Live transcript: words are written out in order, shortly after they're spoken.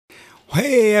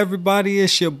Hey everybody,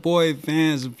 it's your boy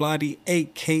Vance Vladdy,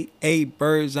 aka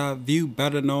Bird's Eye View,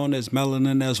 better known as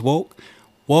Melanin as Woke.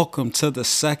 Welcome to the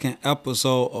second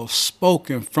episode of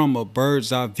Spoken from a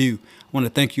Bird's Eye View. I want to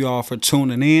thank you all for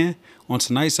tuning in. On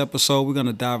tonight's episode, we're going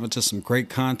to dive into some great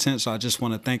content. So I just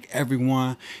want to thank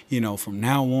everyone, from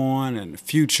now on and the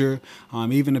future,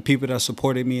 even the people that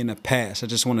supported me in the past. I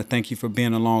just want to thank you for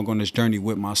being along on this journey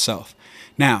with myself.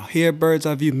 Now, here at Bird's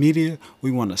Eye View Media,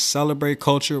 we want to celebrate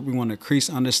culture, we want to increase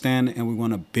understanding, and we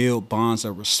want to build bonds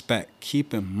of respect.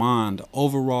 Keep in mind, the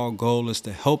overall goal is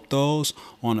to help those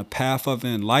on a path of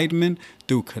enlightenment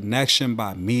through connection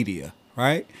by media.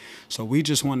 Right? So we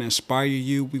just want to inspire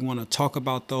you. We want to talk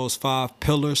about those 5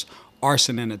 pillars: arts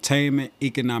and entertainment,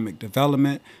 economic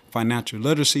development, financial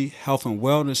literacy, health and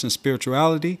wellness, and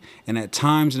spirituality. And at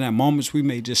times and at moments, we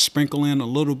may just sprinkle in a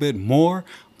little bit more.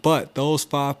 But those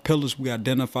 5 pillars we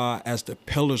identify as the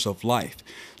pillars of life.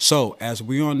 So as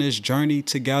we're on this journey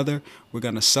together, we're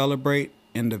going to celebrate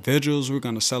individuals, we're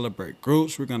going to celebrate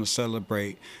groups, we're going to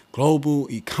celebrate global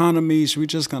economies. We're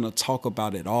just going to talk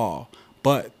about it all.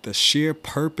 But the sheer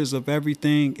purpose of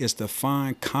everything is to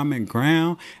find common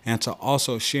ground and to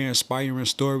also share inspiring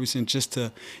stories and just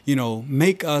to,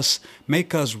 make us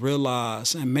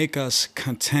realize and make us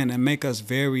content and make us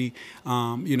very,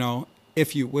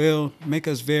 if you will, make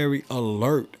us very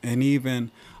alert and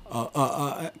even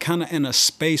kind of in a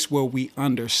space where we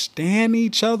understand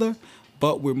each other,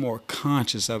 but we're more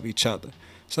conscious of each other.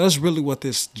 So that's really what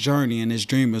this journey and this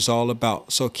dream is all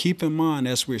about. So keep in mind,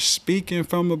 as we're speaking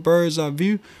from a bird's eye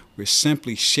view, we're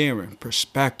simply sharing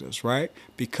perspectives, right?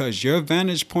 Because your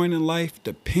vantage point in life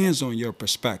depends on your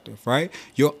perspective, right?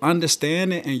 Your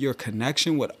understanding and your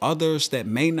connection with others that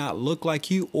may not look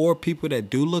like you or people that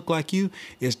do look like you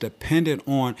is dependent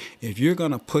on if you're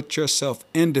going to put yourself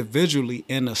individually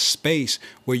in a space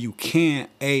where you can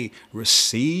A,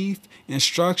 receive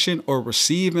instruction or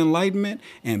receive enlightenment,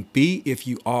 and B, if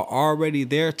you are already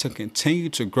there, to continue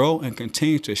to grow and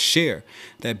continue to share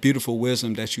that beautiful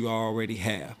wisdom that you already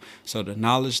have. So the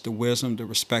knowledge, the wisdom, the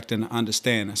respect, and the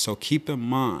understanding. So keep in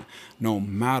mind, no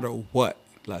matter what,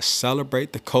 let's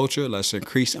celebrate the culture, let's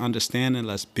increase understanding,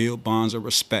 let's build bonds of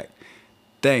respect.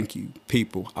 Thank you,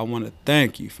 people. I want to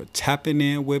thank you for tapping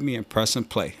in with me and pressing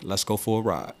play. Let's go for a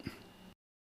ride.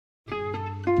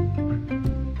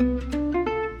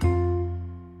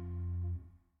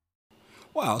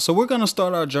 Wow, so we're going to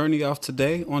start our journey off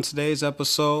today on today's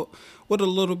episode with a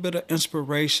little bit of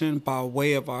inspiration by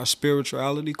way of our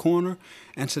spirituality corner.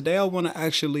 And today I want to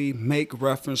actually make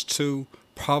reference to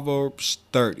Proverbs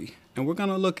 30. And we're going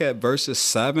to look at verses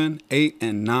 7, 8,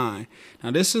 and 9.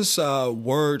 Now, this is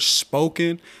words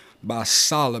spoken by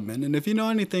Solomon. And if you know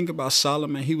anything about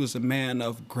Solomon, he was a man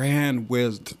of grand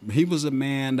wisdom. He was a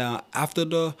man after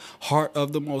the heart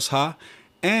of the Most High.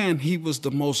 And he was the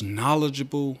most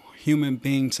knowledgeable human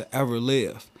being to ever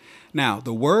live. Now,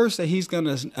 the words that he's going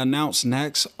to announce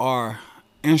next are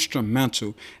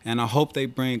instrumental, and I hope they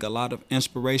bring a lot of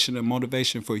inspiration and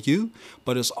motivation for you,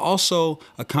 but it's also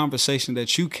a conversation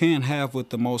that you can have with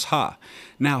the Most High.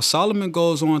 Now, Solomon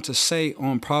goes on to say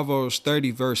on Proverbs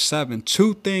 30, verse 7,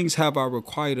 2 things have I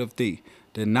required of thee.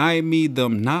 Deny me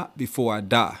them not before I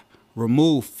die.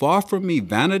 Remove far from me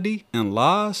vanity and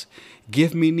lies.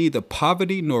 Give me neither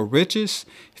poverty nor riches.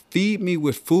 Feed me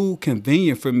with food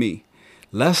convenient for me,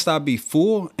 lest I be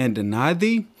full and deny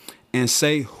thee, and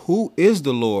say, who is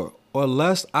the Lord? Or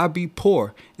lest I be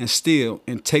poor and steal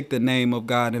and take the name of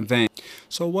God in vain.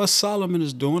 So what Solomon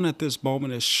is doing at this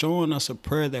moment is showing us a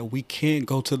prayer that we can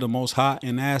go to the Most High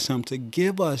and ask him to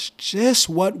give us just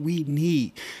what we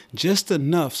need, just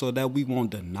enough so that we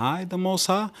won't deny the Most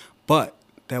High, but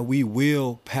that we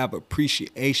will have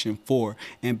appreciation for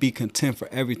and be content for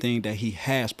everything that he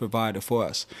has provided for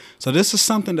us. So this is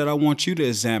something that I want you to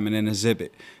examine and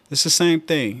exhibit. It's the same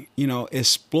thing,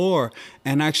 explore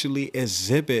and actually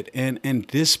exhibit and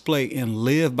display and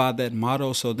live by that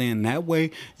motto. So then that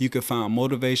way you can find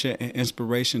motivation and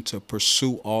inspiration to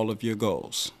pursue all of your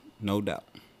goals. No doubt.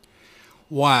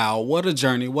 Wow, what a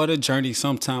journey. What a journey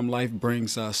sometime life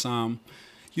brings us.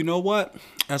 You know what?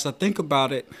 As I think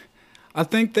about it, I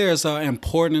think there's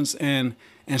importance in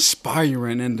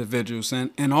inspiring individuals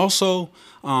and also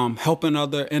helping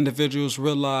other individuals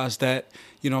realize that,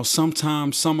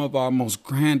 sometimes some of our most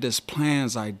grandest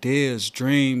plans, ideas,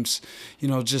 dreams,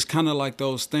 just kind of like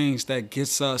those things that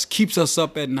keeps us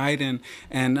up at night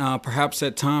and perhaps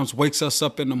at times wakes us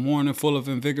up in the morning full of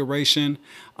invigoration.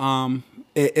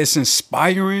 It's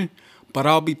inspiring, but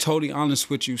I'll be totally honest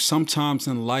with you. Sometimes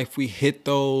in life we hit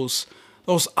those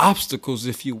obstacles,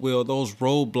 if you will, those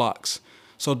roadblocks.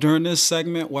 So during this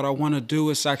segment, what I want to do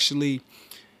is actually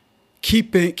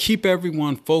keep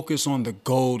everyone focused on the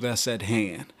goal that's at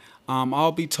hand.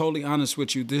 I'll be totally honest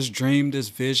with you. This dream, this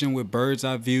vision with Bird's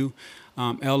Eye View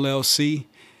LLC,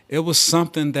 it was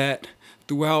something that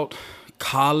throughout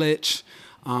college,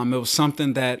 it was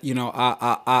something that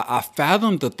I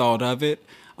fathomed the thought of it.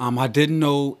 I didn't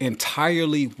know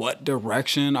entirely what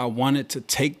direction I wanted to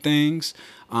take things.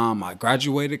 I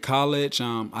graduated college.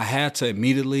 I had to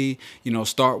immediately,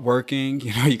 start working.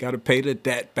 You got to pay the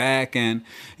debt back, and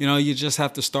you just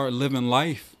have to start living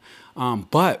life.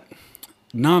 But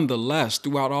nonetheless,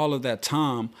 throughout all of that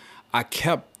time, I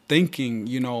kept thinking,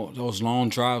 those long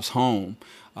drives home,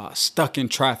 stuck in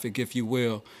traffic, if you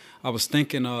will. I was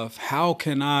thinking of how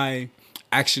can I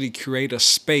actually curate a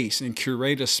space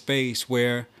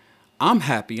where I'm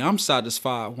happy, I'm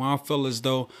satisfied, where I feel as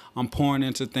though I'm pouring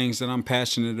into things that I'm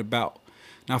passionate about.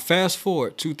 Now, fast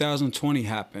forward, 2020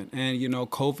 happened, and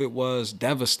COVID was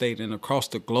devastating across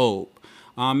the globe,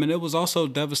 and it was also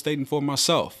devastating for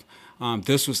myself.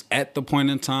 This was at the point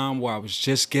in time where I was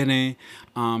just getting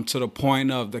to the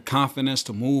point of the confidence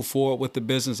to move forward with the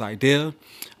business idea.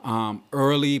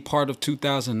 Early part of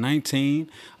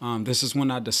 2019, this is when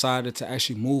I decided to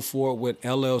actually move forward with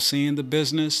LLC in the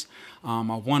business. I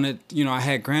wanted, I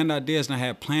had grand ideas and I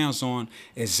had plans on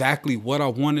exactly what I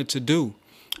wanted to do.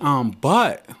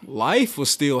 But life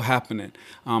was still happening.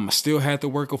 I still had to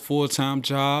work a full-time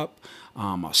job.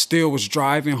 I still was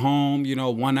driving home,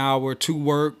 1 hour to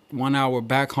work, 1 hour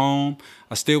back home.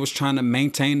 I still was trying to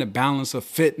maintain the balance of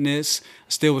fitness. I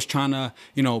still was trying to,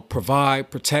 provide,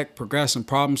 protect, progress, and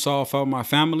problem solve for my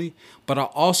family. But I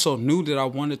also knew that I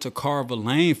wanted to carve a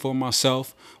lane for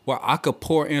myself where I could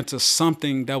pour into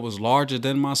something that was larger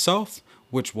than myself,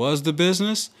 which was the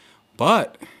business.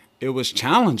 But it was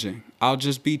challenging. I'll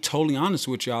just be totally honest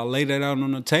with you. I'll lay that out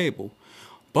on the table.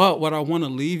 But what I want to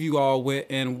leave you all with,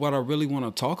 and what I really want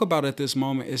to talk about at this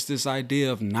moment, is this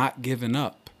idea of not giving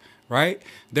up, right?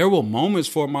 There were moments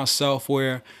for myself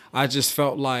where I just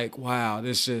felt like, wow,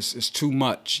 this just is too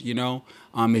much,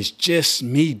 it's just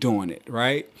me doing it,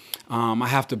 right? I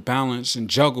have to balance and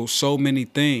juggle so many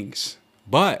things.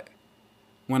 But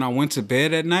when I went to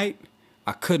bed at night,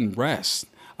 I couldn't rest.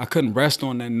 I couldn't rest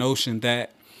on that notion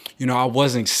that, I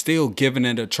wasn't still giving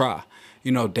it a try,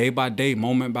 day by day,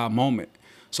 moment by moment.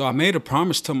 So I made a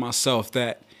promise to myself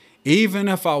that even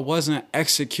if I wasn't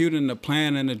executing the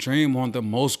plan and the dream on the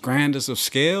most grandest of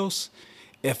scales,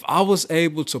 if I was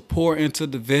able to pour into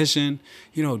the vision,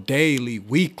 daily,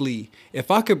 weekly,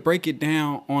 if I could break it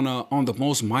down on the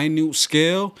most minute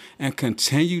scale and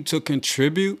continue to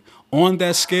contribute on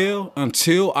that scale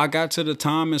until I got to the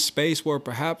time and space where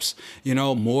perhaps,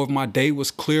 more of my day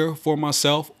was clear for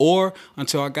myself, or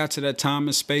until I got to that time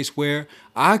and space where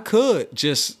I could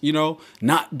just,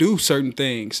 not do certain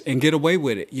things and get away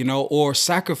with it, or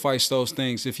sacrifice those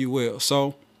things, if you will.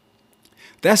 So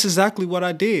that's exactly what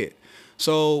I did.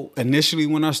 So initially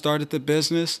when I started the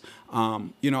business,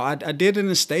 I did it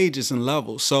in stages and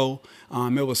levels. So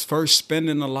it was first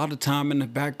spending a lot of time in the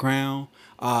background,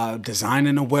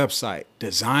 designing a website,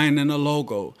 designing a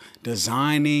logo,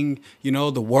 designing,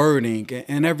 the wording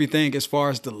and everything as far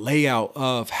as the layout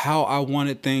of how I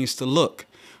wanted things to look.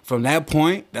 From that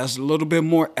point, that's a little bit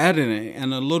more editing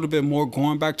and a little bit more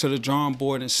going back to the drawing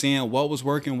board and seeing what was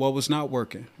working, what was not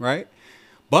working, right?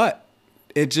 But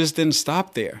it just didn't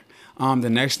stop there.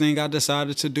 The next thing I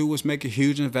decided to do was make a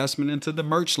huge investment into the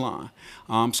merch line.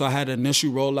 So I had an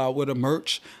initial rollout with a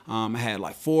merch. I had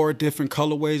like 4 different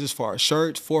colorways as far as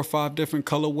shirts, 4 or 5 different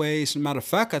colorways. As a matter of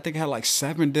fact, I think I had like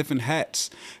 7 different hats,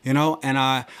 and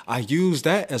I used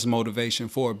that as motivation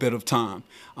for a bit of time.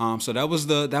 So that was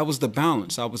the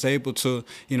balance. I was able to,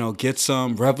 get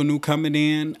some revenue coming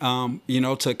in,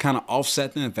 to kind of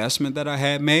offset the investment that I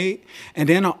had made. And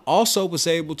then I also was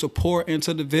able to pour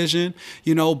into the vision,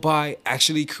 by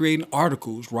actually creating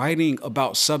articles, writing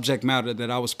about subject matter that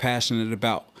I was passionate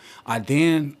about. I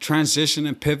then transitioned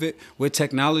and pivot with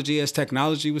technology as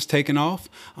technology was taking off.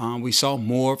 We saw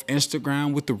more of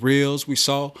Instagram with the reels. We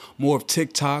saw more of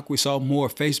TikTok. We saw more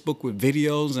of Facebook with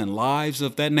videos and lives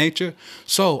of that nature.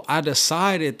 So I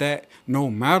decided that no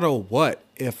matter what,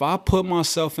 if I put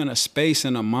myself in a space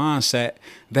and a mindset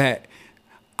that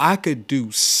I could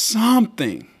do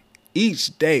something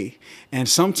each day. And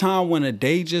sometime when a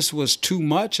day just was too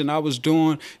much and I was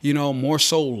doing, more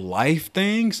so life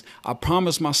things, I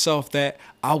promised myself that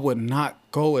I would not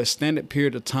go an extended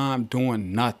period of time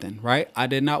doing nothing, right? I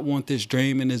did not want this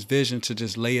dream and this vision to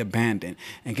just lay abandoned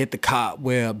and get the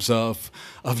cobwebs of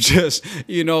just,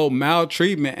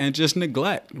 maltreatment and just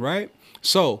neglect, right?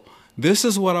 So this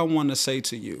is what I want to say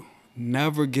to you.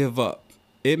 Never give up.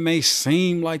 It may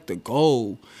seem like the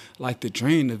goal, like the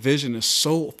dream, the vision is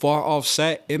so far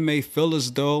offset. It may feel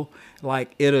as though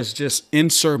like it is just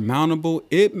insurmountable.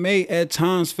 It may at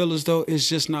times feel as though it's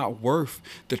just not worth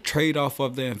the trade-off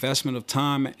of the investment of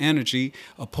time and energy,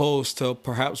 opposed to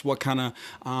perhaps what kind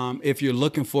of, if you're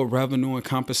looking for revenue and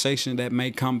compensation that may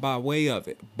come by way of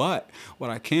it. But what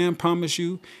I can promise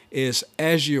you is,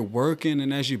 as you're working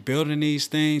and as you're building these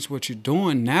things, what you're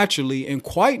doing naturally, and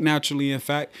quite naturally, in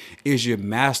fact, is you're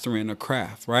mastering a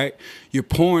craft, right? You're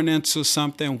pouring into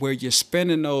something where you're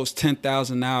spending those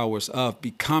 10,000 hours of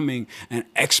becoming an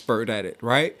expert at it,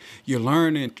 right? You're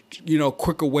learning,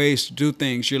 quicker ways to do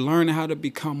things. You're learning how to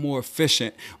become more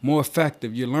efficient, more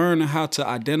effective. You're learning how to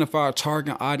identify a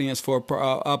target audience for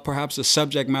perhaps a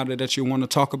subject matter that you want to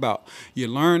talk about. You're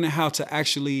learning how to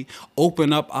actually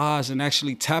open up eyes and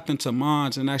actually tap into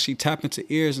minds and actually tap into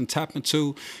ears and tap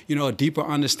into, a deeper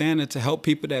understanding to help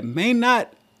people that may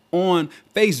not on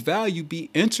face value be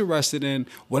interested in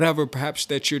whatever perhaps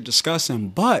that you're discussing,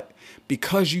 but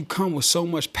because you come with so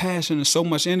much passion and so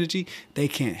much energy, they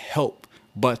can't help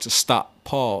but to stop,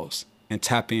 pause, and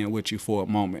tap in with you for a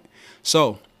moment.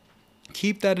 So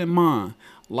keep that in mind.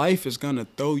 Life is going to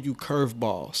throw you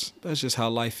curveballs. That's just how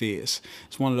life is.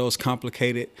 It's one of those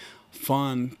complicated,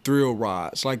 fun thrill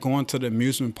rides, like going to the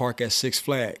amusement park at Six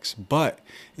Flags. But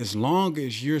as long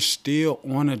as you're still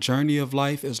on a journey of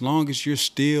life, as long as you're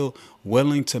still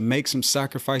willing to make some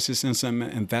sacrifices and some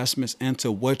investments into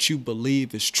what you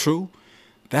believe is true,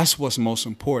 that's what's most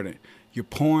important. You're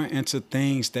pouring into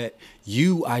things that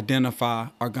you identify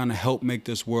are going to help make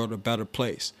this world a better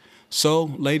place. So,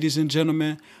 ladies and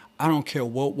gentlemen, I don't care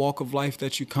what walk of life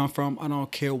that you come from. I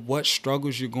don't care what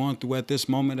struggles you're going through at this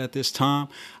moment, at this time.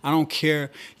 I don't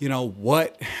care,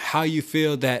 how you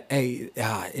feel that,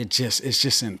 it's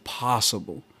just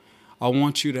impossible. I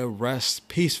want you to rest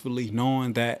peacefully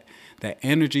knowing that that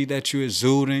energy that you're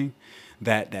exuding,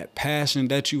 that passion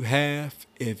that you have,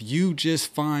 if you just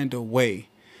find a way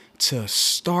to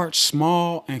start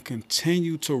small and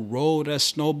continue to roll that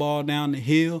snowball down the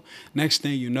hill, next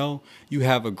thing you know, you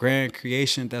have a grand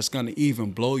creation that's going to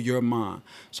even blow your mind.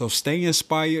 So stay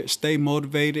inspired, stay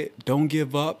motivated, don't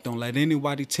give up, don't let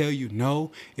anybody tell you no.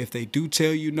 If they do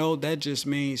tell you no, that just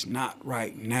means not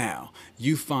right now.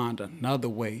 You find another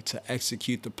way to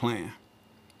execute the plan.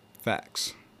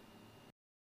 Facts.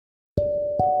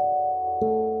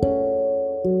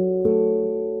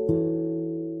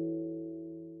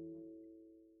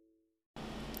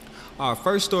 Our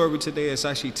first story today is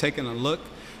actually taking a look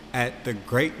at the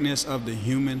greatness of the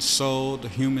human soul, the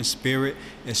human spirit,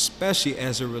 especially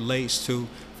as it relates to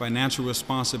financial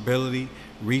responsibility,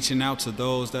 reaching out to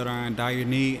those that are in dire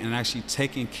need, and actually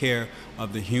taking care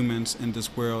of the humans in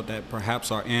this world that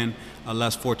perhaps are in a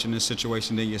less fortunate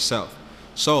situation than yourself.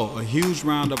 So, a huge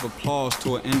round of applause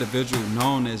to an individual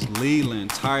known as Leland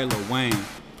Tyler Wayne.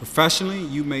 Professionally,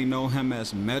 you may know him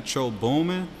as Metro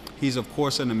Boomin. He's, of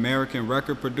course, an American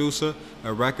record producer,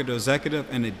 a record executive,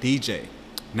 and a DJ.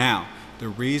 Now, the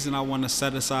reason I want to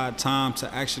set aside time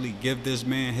to actually give this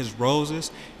man his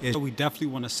roses is we definitely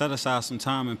want to set aside some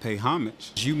time and pay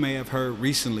homage. You may have heard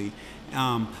recently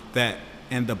that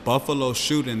in the Buffalo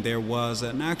shooting, there was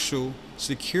an actual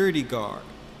security guard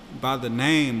by the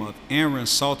name of Aaron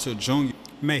Salter Jr.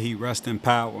 May he rest in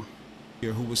power,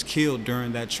 who was killed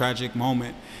during that tragic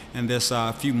moment in this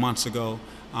few months ago.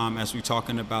 As we're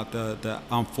talking about the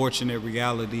unfortunate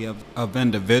reality of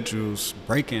individuals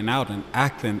breaking out and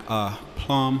acting a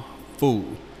plum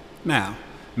fool. Now,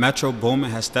 Metro Boomin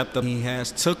has stepped up. He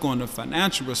has took on the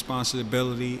financial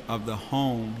responsibility of the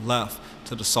home left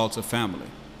to the Salter family,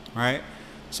 right?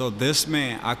 So this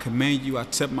man, I commend you. I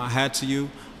tip my hat to you.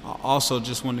 I also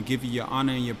just want to give you your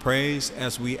honor and your praise,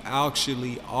 as we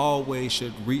actually always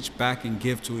should reach back and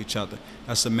give to each other.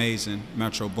 That's amazing,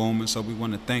 Metro Boomin. So we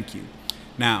want to thank you.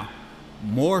 Now,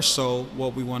 more so,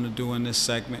 what we want to do in this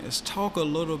segment is talk a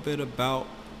little bit about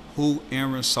who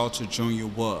Aaron Salter Jr.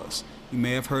 was. You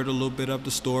may have heard a little bit of the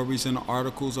stories and the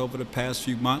articles over the past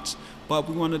few months, but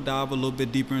we want to dive a little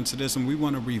bit deeper into this, and we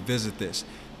want to revisit this.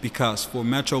 Because for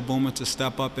Metro Boomin to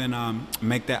step up and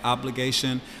make that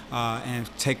obligation and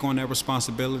take on that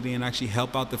responsibility and actually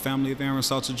help out the family of Aaron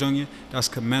Salter Jr., that's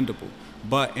commendable.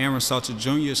 But Aaron Salter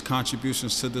Jr.'s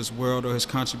contributions to this world, or his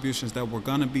contributions that were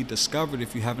going to be discovered,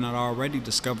 if you haven't already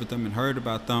discovered them and heard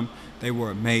about them, they were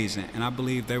amazing. And I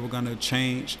believe they were going to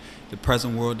change the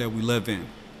present world that we live in.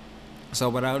 So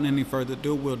without any further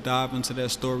ado, we'll dive into that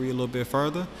story a little bit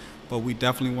further. But we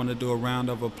definitely want to do a round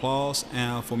of applause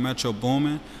for Metro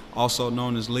Boomin, also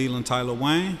known as Leland Tyler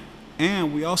Wayne.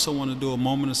 And we also want to do a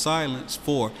moment of silence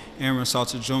for Aaron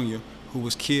Salter Jr., who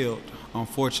was killed,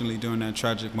 unfortunately, during that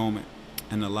tragic moment.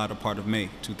 in the latter part of May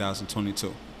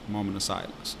 2022. Moment of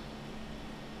silence.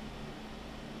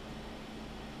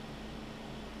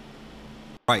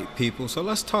 Right, people, so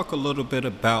let's talk a little bit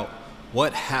about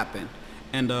what happened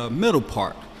in the middle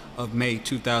part of May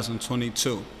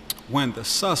 2022 when the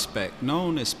suspect,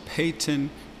 known as Peyton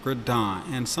Gradon,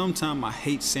 and sometimes I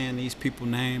hate saying these people's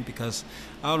names because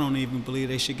I don't even believe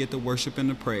they should get the worship and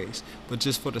the praise, but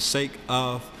just for the sake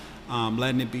of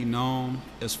letting it be known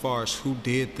as far as who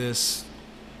did this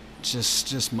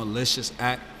just malicious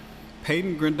act,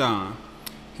 Peyton Gradon,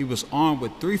 he was armed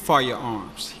with 3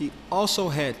 firearms. He also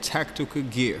had tactical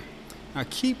gear. Now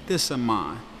keep this in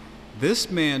mind.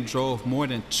 This man drove more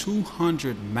than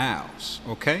 200 miles,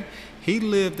 okay? He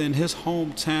lived in his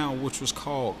hometown, which was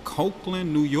called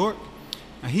Copeland, New York.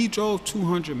 And he drove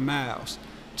 200 miles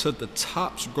to the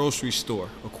Tops grocery store,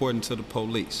 according to the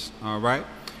police, all right?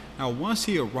 Now, once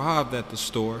he arrived at the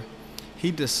store, he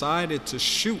decided to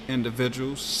shoot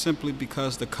individuals simply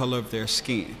because the color of their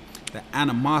skin. The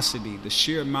animosity, the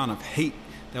sheer amount of hate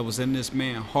that was in this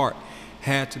man's heart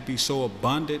had to be so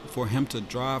abundant for him to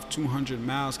drive 200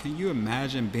 miles. Can you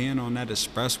imagine being on that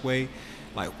expressway?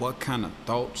 Like what kind of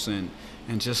thoughts and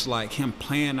just like him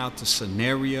playing out the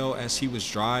scenario as he was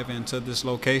driving to this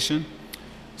location?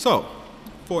 So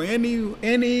for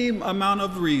any amount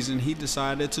of reason, he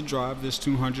decided to drive this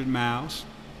 200 miles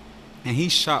and he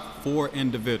shot 4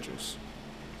 individuals.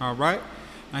 All right.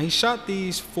 Now he shot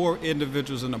these 4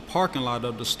 individuals in the parking lot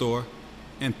of the store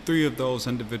and 3 of those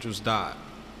individuals died.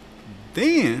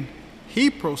 Then he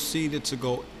proceeded to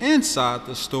go inside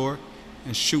the store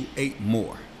and shoot 8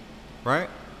 more, right?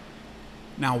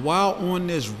 Now, while on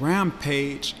this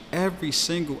rampage, every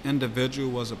single individual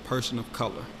was a person of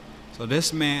color. So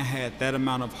this man had that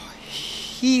amount of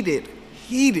heated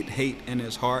hate in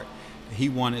his heart that he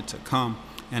wanted to come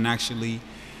and actually,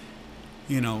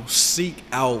 seek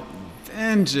out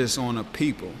vengeance on a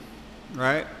people,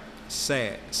 right?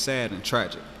 Sad and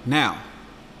tragic. Now,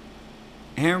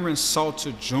 Aaron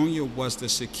Salter Jr. was the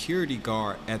security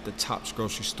guard at the Tops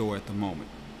grocery store at the moment.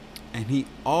 And he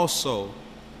also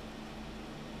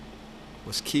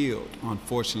was killed,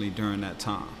 unfortunately, during that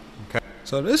time. Okay.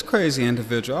 So this crazy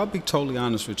individual, I'll be totally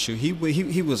honest with you, he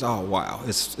was, oh wow,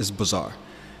 it's bizarre.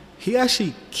 He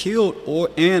actually killed or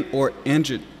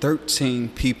injured 13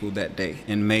 people that day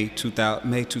in May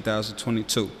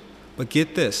 2022. But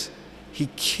get this, he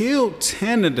killed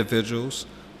 10 individuals,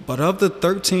 but of the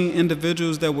 13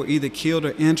 individuals that were either killed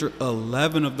or injured,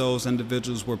 11 of those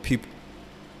individuals were people.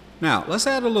 Now, let's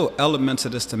add a little element to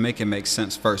this to make it make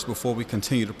sense first before we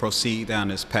continue to proceed down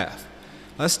this path.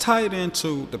 Let's tie it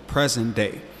into the present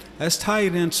day. Let's tie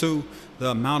it into the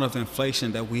amount of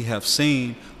inflation that we have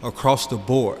seen across the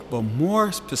board. But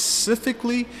more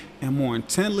specifically and more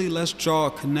intently, let's draw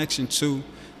a connection to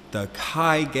the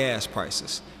high gas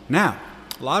prices. Now,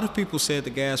 a lot of people said the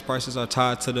gas prices are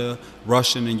tied to the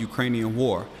Russian and Ukrainian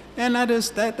war. And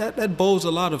that bodes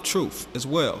a lot of truth as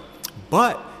well.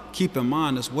 But keep in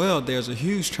mind as well, there's a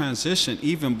huge transition.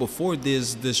 Even before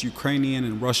this Ukrainian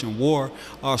and Russian war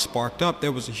sparked up,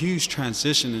 there was a huge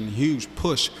transition and a huge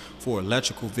push for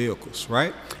electrical vehicles,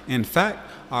 right? In fact,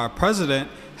 our president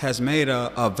has made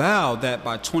a vow that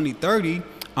by 2030,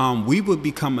 we would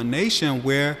become a nation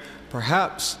where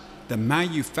perhaps the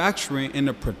manufacturing and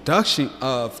the production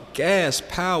of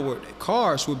gas-powered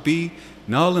cars would be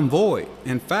null and void.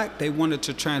 In fact, they wanted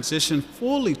to transition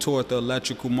fully toward the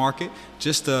electrical market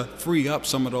just to free up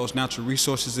some of those natural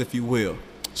resources, if you will.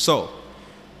 So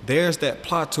there's that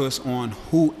plot twist on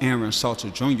who Aaron Salter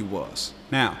Jr. was.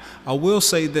 Now, I will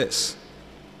say this.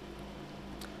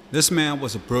 This man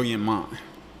was a brilliant mind.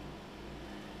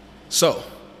 So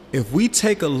if we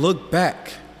take a look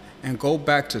back and go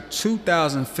back to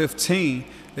 2015,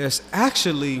 there's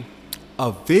actually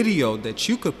a video that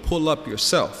you could pull up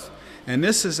yourself. And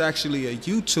this is actually a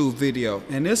YouTube video.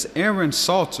 And this Aaron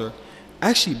Salter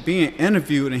actually being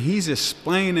interviewed, and he's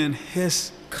explaining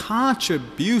his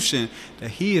contribution that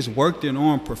he is working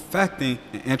on perfecting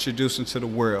and introducing to the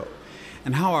world.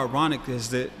 And how ironic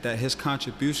is that his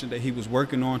contribution that he was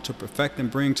working on to perfect and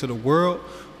bring to the world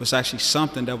was actually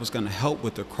something that was going to help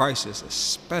with the crisis,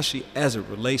 especially as it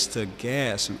relates to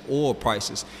gas and oil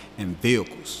prices and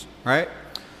vehicles, right?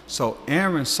 So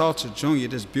Aaron Salter Jr.,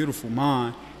 this beautiful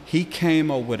mind, he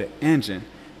came up with an engine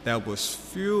that was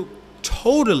fueled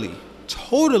totally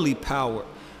powered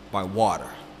by water.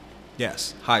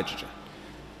 Yes, hydrogen.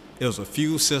 It was a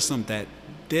fuel system that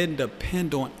didn't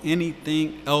depend on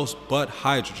anything else but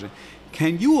hydrogen.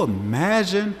 Can you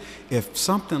imagine if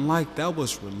something like that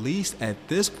was released at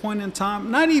this point in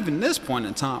time? Not even this point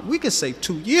in time. We could say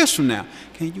 2 years from now.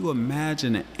 Can you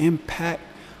imagine the impact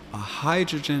a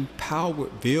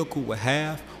hydrogen-powered vehicle would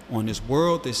have on this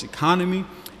world, this economy,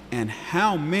 and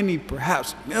how many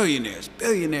perhaps millionaires,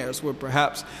 billionaires would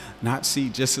perhaps not see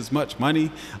just as much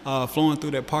money flowing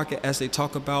through their pocket as they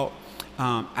talk about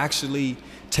actually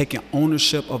taking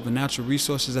ownership of the natural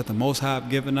resources that the Most High have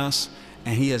given us,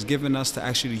 and He has given us to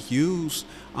actually use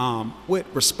with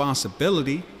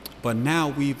responsibility. But now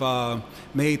we've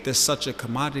made this such a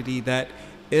commodity that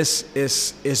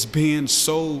it's being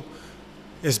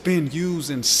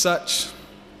used in such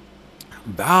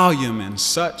volume and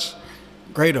such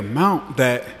great amount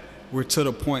that we're to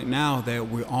the point now that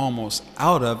we're almost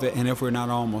out of it. And if we're not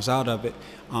almost out of it,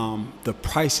 the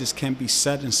prices can be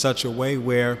set in such a way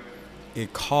where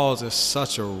it causes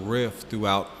such a rift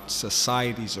throughout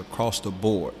societies across the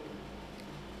board.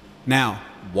 Now,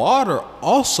 water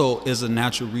also is a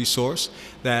natural resource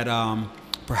that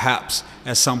perhaps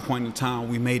at some point in time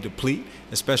we may deplete,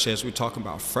 especially as we're talking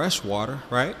about fresh water,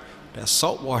 right? That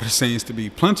salt water seems to be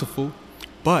plentiful.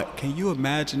 But can you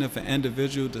imagine if an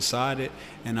individual decided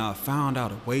and found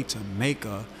out a way to make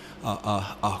a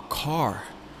car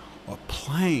or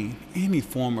plane, any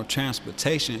form of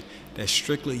transportation that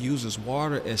strictly uses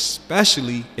water,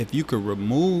 especially if you could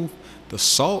remove the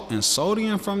salt and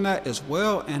sodium from that as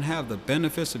well and have the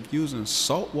benefits of using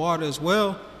salt water as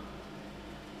well?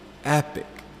 Epic.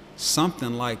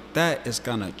 Something like that is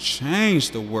going to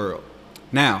change the world.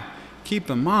 Now, keep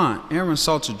in mind, Aaron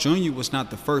Salter Jr. was not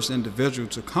the first individual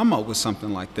to come up with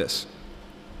something like this.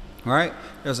 All right?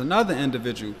 There's another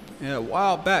individual a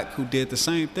while back who did the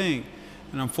same thing.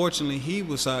 And unfortunately, he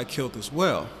was killed as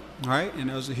well. All right? And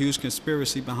there was a huge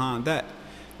conspiracy behind that.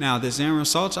 Now, this Aaron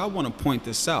Salter, I want to point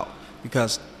this out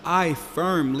because I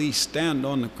firmly stand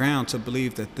on the ground to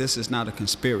believe that this is not a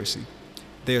conspiracy.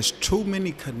 There's too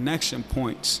many connection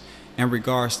points in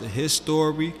regards to his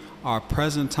story, our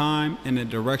present time, and the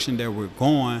direction that we're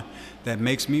going that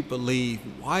makes me believe,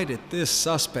 why did this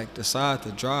suspect decide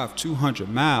to drive 200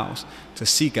 miles to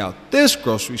seek out this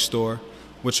grocery store,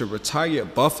 which a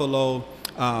retired Buffalo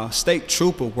state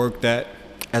trooper worked at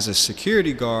as a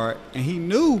security guard, and he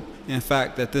knew, in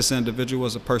fact, that this individual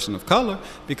was a person of color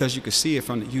because you could see it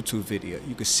from the YouTube video.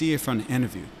 You could see it from the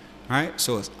interview, right?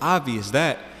 So it's obvious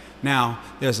that. Now,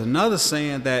 there's another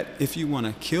saying that if you want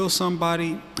to kill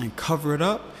somebody and cover it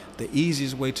up, the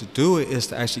easiest way to do it is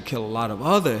to actually kill a lot of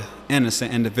other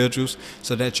innocent individuals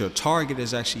so that your target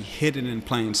is actually hidden in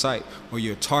plain sight, or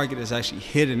your target is actually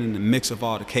hidden in the mix of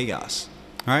all the chaos,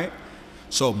 right?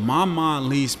 So my mind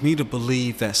leads me to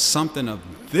believe that something of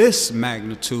this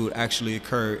magnitude actually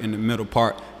occurred in the middle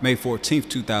part, May 14th,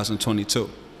 2022,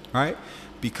 right?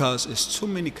 Because it's too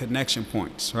many connection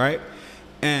points, right?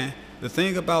 And the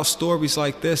thing about stories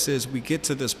like this is we get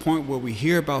to this point where we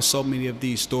hear about so many of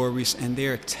these stories and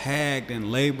they're tagged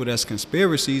and labeled as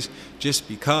conspiracies just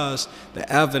because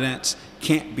the evidence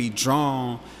can't be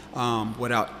drawn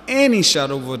without any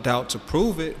shadow of a doubt to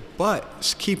prove it.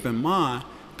 But keep in mind,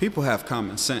 people have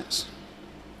common sense.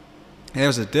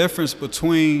 There's a difference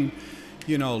between,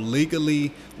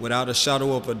 legally without a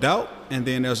shadow of a doubt, and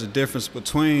then there's a difference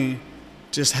between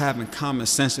just having common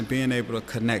sense and being able to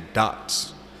connect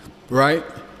dots. Right?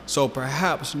 So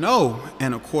perhaps, no,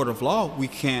 in a court of law, we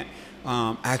can't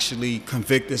actually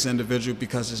convict this individual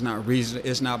because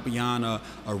it's not beyond a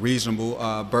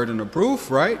reasonable burden of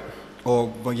proof, right? Or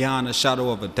beyond a shadow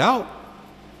of a doubt.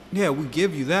 Yeah, we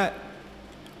give you that.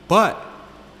 But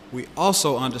we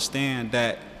also understand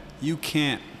that you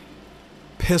can't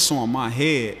piss on my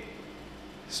head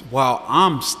while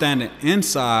I'm standing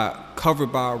inside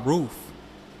covered by a roof,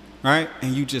 right?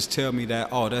 And you just tell me that,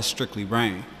 oh, that's strictly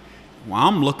rain. Well,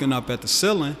 I'm looking up at the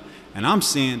ceiling and I'm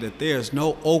seeing that there's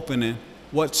no opening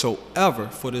whatsoever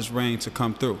for this rain to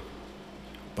come through.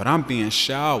 But I'm being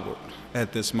showered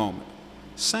at this moment.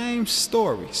 Same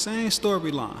story, same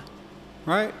storyline,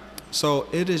 right? So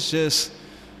it is just,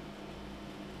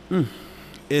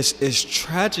 it's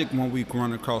tragic when we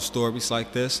run across stories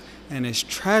like this, and it's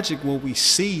tragic when we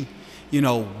see,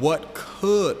 what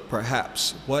could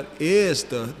perhaps, what is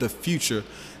the future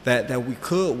that we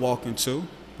could walk into.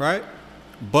 Right?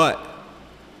 But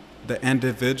the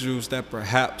individuals that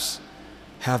perhaps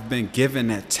have been given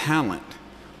that talent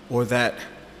or that,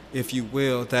 if you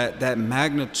will, that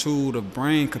magnitude of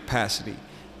brain capacity,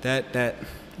 that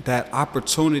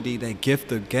opportunity, that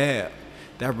gift of gab,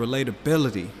 that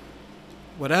relatability,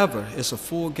 whatever, it's a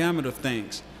full gamut of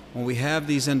things. When we have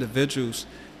these individuals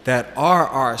that are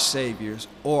our saviors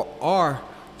or are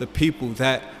the people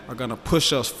that are going to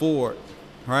push us forward,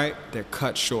 right? They're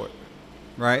cut short.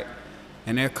 Right?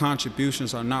 And their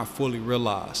contributions are not fully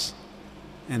realized.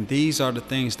 And these are the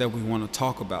things that we want to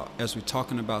talk about as we're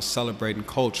talking about celebrating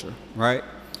culture, right?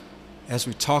 as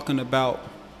we're talking about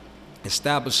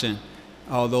establishing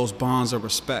all those bonds of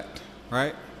respect,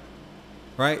 right?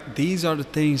 Right? These are the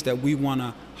things that we want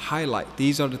to highlight.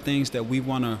 These are the things that we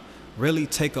want to really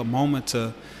take a moment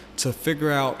to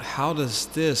figure out, how does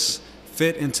this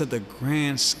fit into the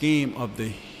grand scheme of the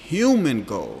human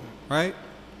goal, right?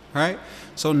 Right?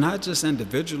 So not just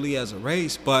individually as a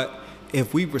race, but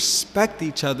if we respect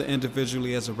each other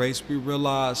individually as a race, we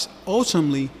realize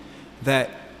ultimately that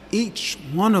each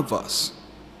one of us,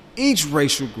 each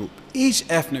racial group, each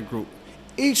ethnic group,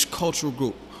 each cultural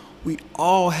group, we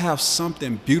all have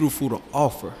something beautiful to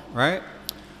offer, right?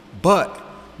 But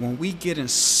when we get in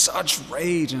such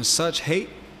rage and such hate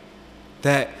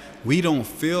that we don't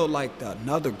feel like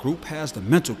another group has the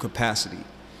mental capacity,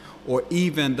 or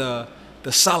even the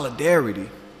solidarity,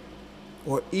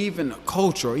 or even the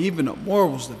culture, or even the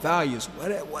morals, the values,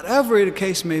 whatever the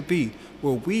case may be,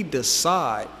 where we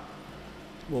decide,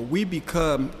 where we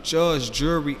become judge,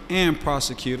 jury, and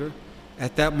prosecutor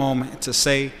at that moment to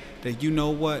say that, you know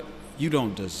what, you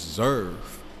don't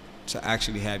deserve to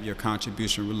actually have your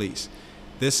contribution released.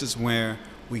 This is where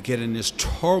we get in this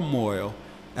turmoil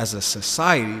as a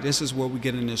society. This is where we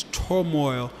get in this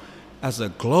turmoil as a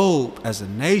globe, as a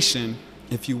nation,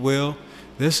 if you will.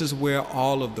 This is where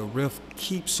all of the rift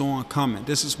keeps on coming.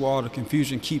 This is where all the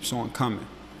confusion keeps on coming.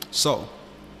 So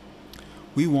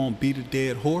we won't beat a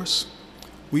dead horse.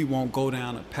 We won't go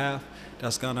down a path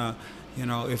that's gonna,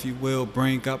 if you will,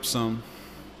 bring up some,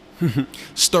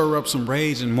 stir up some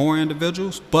rage in more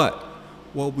individuals. But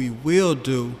what we will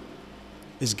do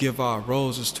is give our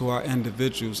roses to our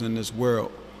individuals in this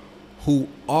world who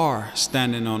are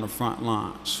standing on the front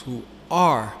lines, who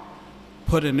are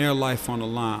putting their life on the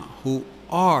line, who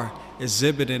are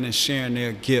exhibiting and sharing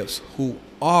their gifts, who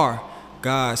are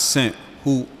God sent,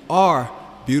 who are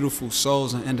beautiful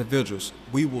souls and individuals.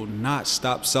 We will not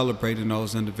stop celebrating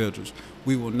those individuals.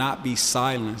 We will not be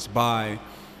silenced by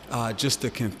just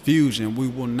the confusion. We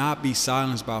will not be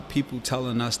silenced by people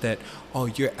telling us that, oh,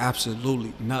 you're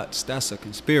absolutely nuts, that's a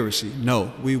conspiracy.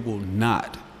 No, we will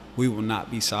not. We will not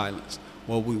be silenced.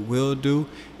 What we will do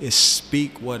is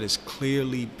speak what is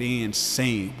clearly being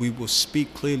seen. We will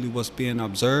speak clearly what's being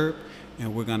observed,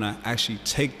 and we're going to actually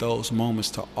take those moments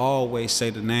to always say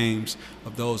the names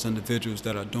of those individuals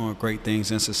that are doing great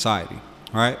things in society.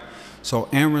 All right? So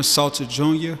Aaron Salter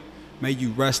Jr., may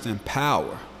you rest in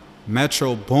power.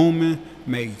 Metro Boomin,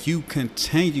 may you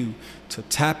continue to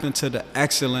tap into the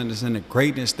excellence and the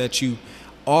greatness that you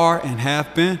are and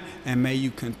have been, and may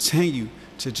you continue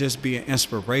to just be an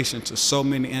inspiration to so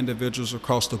many individuals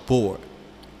across the board.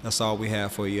 That's all we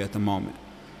have for you at the moment.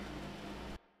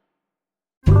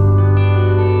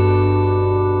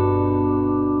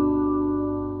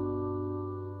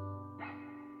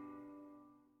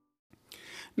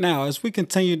 Now, as we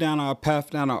continue down our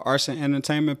path down our arts and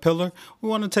entertainment pillar, we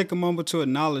want to take a moment to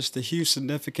acknowledge the huge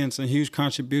significance and huge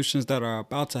contributions that are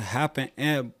about to happen,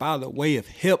 and by the way of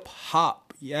hip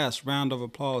hop. Yes, round of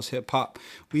applause, hip hop.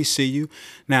 We see you.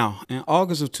 Now, in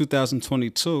August of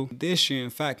 2022, this year,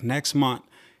 in fact, next month,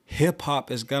 hip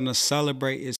hop is going to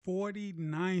celebrate its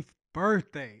 49th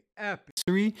birthday.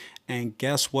 Epic. And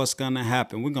guess what's going to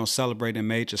happen? We're going to celebrate in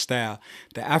major style.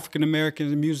 The African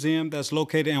American Museum that's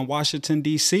located in Washington,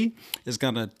 D.C. is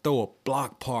going to throw a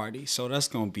block party. So that's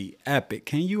going to be epic.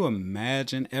 Can you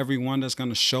imagine everyone that's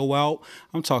going to show out?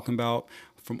 I'm talking about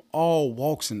from all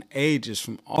walks and ages,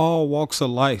 from all walks of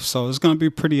life. So it's going to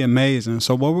be pretty amazing.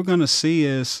 So what we're going to see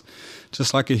is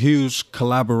just like a huge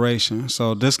collaboration.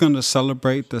 So this is going to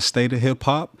celebrate the state of hip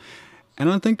hop. And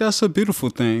I think that's a beautiful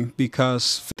thing,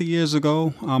 because 50 years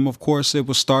ago, of course, it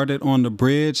was started on the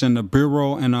bridge and the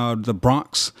bureau in the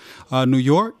Bronx, New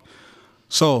York.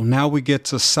 So now we get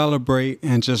to celebrate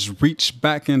and just reach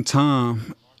back in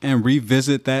time and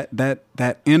revisit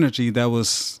that energy that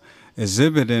was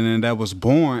exhibited and that was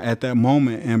born at that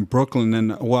moment in Brooklyn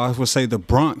and, well, I would say the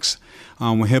Bronx,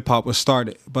 when hip hop was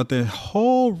started. But the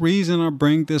whole reason I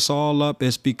bring this all up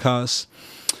is because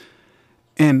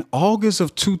in August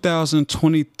of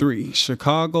 2023,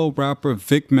 Chicago rapper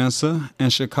Vic Mensa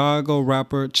and Chicago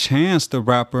rapper Chance the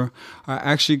Rapper are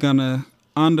actually going to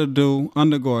undergo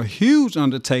a huge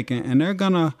undertaking, and they're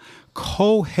going to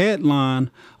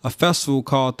co-headline a festival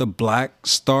called the Black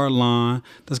Star Line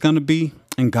that's going to be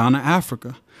in Ghana,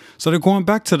 Africa. So they're going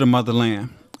back to the motherland.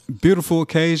 Beautiful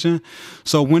occasion.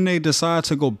 So when they decide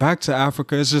to go back to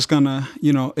Africa, it's just going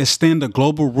to, extend the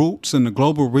global roots and the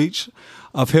global reach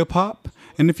of hip hop.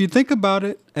 And if you think about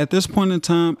it, At this point in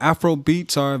time, Afro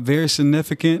beats are very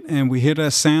significant, and we hear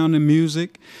that sound in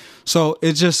music. So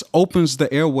it just opens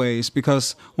the airways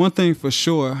because one thing for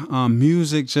sure,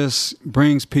 music just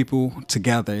brings people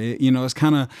together. It's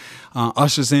kind of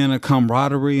ushers in a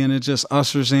camaraderie, and it just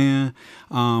ushers in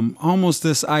almost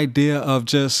this idea of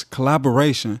just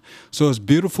collaboration. So it's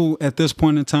beautiful at this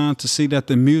point in time to see that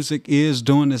the music is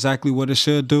doing exactly what it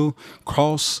should do,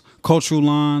 cross cultural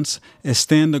lines,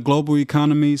 extend the global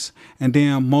economies, and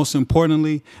then most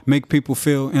importantly, make people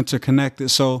feel interconnected.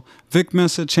 So Vic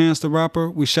Mensa, Chance the Rapper,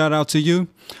 we shout out to you.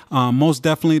 Most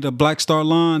definitely the Black Star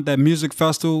Line, that music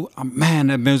festival, man,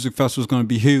 that music festival is going to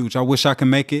be huge. I wish I could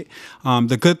make it.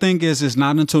 The good thing is it's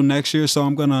not until next year, so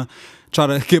I'm going to try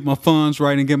to get my funds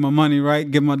right and get my money right,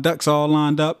 get my ducks all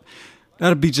lined up.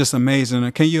 That'd be just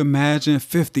amazing. Can you imagine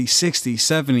 50, 60,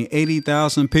 70,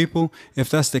 80,000 people,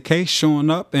 if that's the case, showing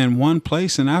up in one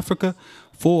place in Africa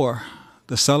for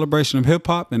the celebration of hip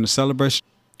hop and the celebration?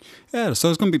 Yeah, so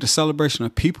it's going to be the celebration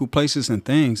of people, places, and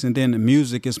things. And then the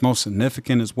music is most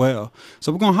significant as well.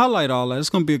 So we're going to highlight all that. It's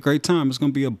going to be a great time. It's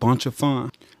going to be a bunch of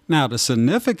fun. Now, the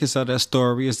significance of that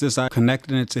story is this: I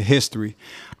connected it to history.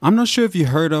 I'm not sure if you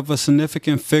heard of a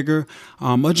significant figure,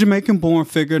 a Jamaican-born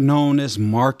figure known as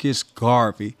Marcus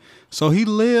Garvey. So he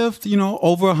lived,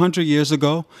 over 100 years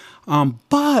ago.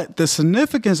 But the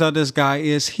significance of this guy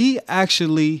is he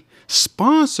actually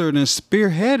sponsored and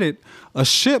spearheaded a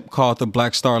ship called the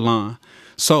Black Star Line.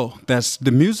 So that's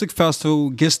the music festival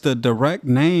gets the direct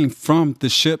name from the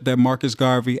ship that Marcus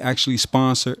Garvey actually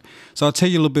sponsored. So I'll tell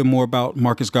you a little bit more about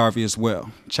Marcus Garvey as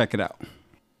well. Check it out.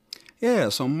 Yeah,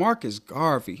 so Marcus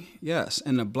Garvey, yes,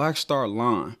 and the Black Star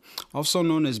Line, also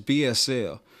known as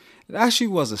BSL. It actually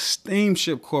was a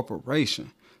steamship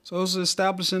corporation. So it was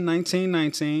established in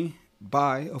 1919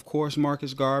 by, of course,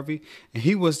 Marcus Garvey, and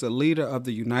he was the leader of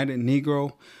the United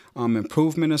Negro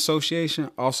Improvement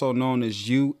Association, also known as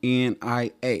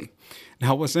UNIA.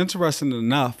 Now, what's interesting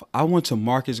enough, I went to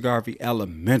Marcus Garvey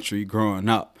Elementary growing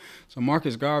up. So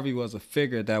Marcus Garvey was a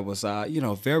figure that was,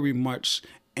 very much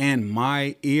in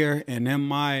my ear and in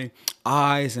my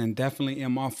eyes, and definitely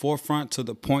in my forefront, to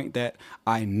the point that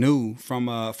I knew from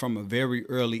a very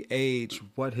early age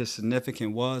what his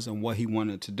significance was and what he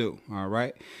wanted to do. All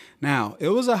right. Now, it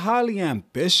was a highly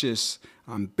ambitious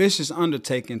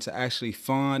undertaking to actually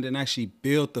fund and actually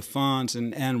build the funds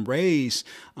and raise,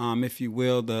 if you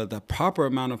will, the proper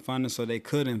amount of funding so they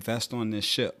could invest on this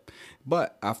ship.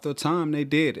 But after a time, they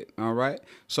did it. All right.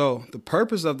 So the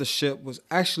purpose of the ship was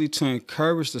actually to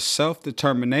encourage the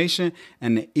self-determination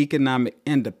and the economic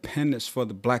independence for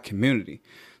the black community.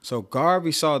 So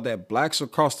Garvey saw that blacks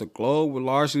across the globe were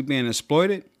largely being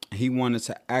exploited. He wanted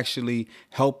to actually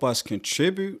help us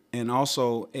contribute and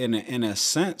also, in a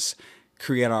sense,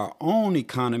 create our own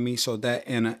economy so that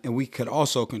and we could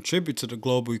also contribute to the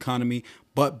global economy,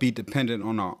 but be dependent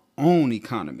on our own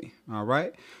economy. All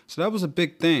right. So that was a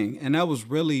big thing. And that was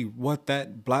really what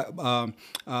that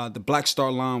the Black Star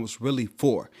Line was really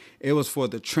for. It was for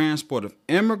the transport of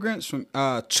immigrants from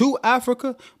to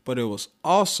Africa, but it was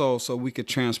also so we could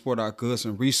transport our goods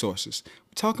and resources.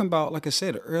 We're talking about, like I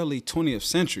said, the early 20th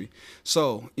century.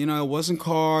 So, it wasn't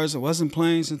cars, it wasn't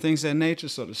planes and things of that nature.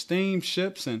 So the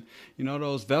steamships and,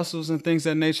 those vessels and things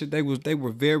of that nature, they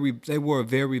were a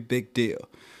very big deal.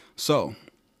 So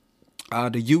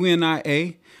the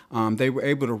UNIA, they were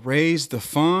able to raise the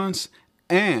funds,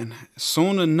 and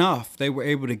soon enough, they were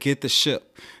able to get the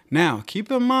ship. Now, keep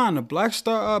in mind, the Black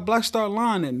Star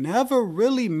Line, it never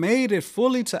really made it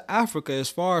fully to Africa as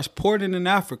far as porting in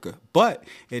Africa, but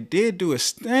it did do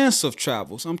extensive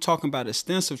travels. I'm talking about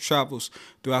extensive travels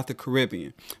throughout the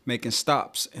Caribbean, making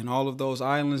stops in all of those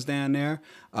islands down there,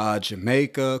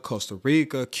 Jamaica, Costa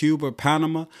Rica, Cuba,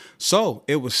 Panama. So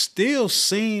it was still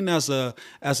seen as a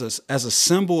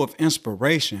symbol of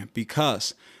inspiration,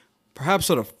 because perhaps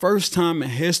for the first time in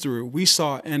history, we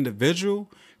saw an individual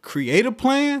create a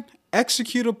plan,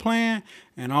 execute a plan,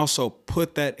 and also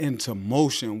put that into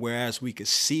motion, whereas we could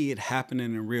see it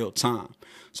happening in real time.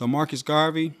 So Marcus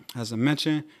Garvey, as I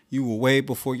mentioned, you were way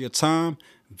before your time.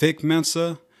 Vic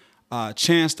Mensa,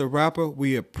 Chance the Rapper,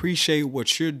 we appreciate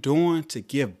what you're doing to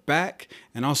give back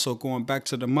and also going back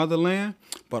to the motherland.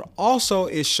 But also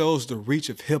it shows the reach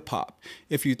of hip hop.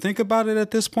 If you think about it at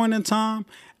this point in time,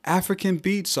 African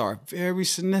beats are very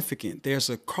significant.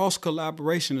 There's a cross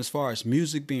collaboration as far as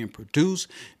music being produced,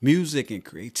 music and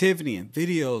creativity and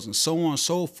videos and so on and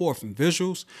so forth and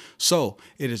visuals. So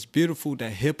it is beautiful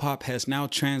that hip hop has now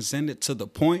transcended to the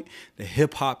point that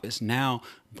hip hop is now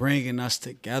bringing us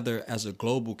together as a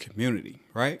global community,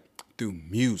 right? Through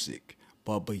music,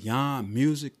 but beyond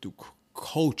music, through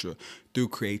culture through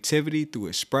creativity, through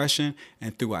expression,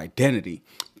 and through identity.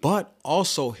 But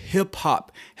also hip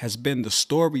hop has been the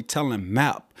storytelling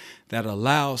map that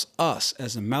allows us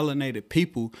as a melanated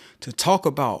people to talk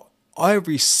about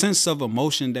every sense of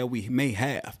emotion that we may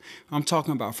have. I'm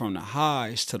talking about from the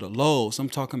highs to the lows. I'm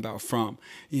talking about from,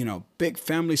 big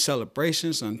family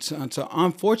celebrations unto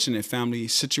unfortunate family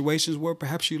situations where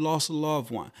perhaps you lost a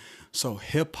loved one. So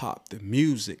hip hop, the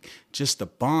music, just the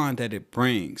bond that it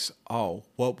brings. Oh,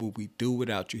 what would we do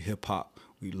without you, hip hop?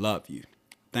 We love you.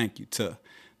 Thank you to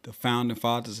the founding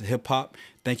fathers of hip hop.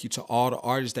 Thank you to all the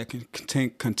artists that can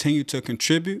continue to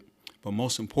contribute. But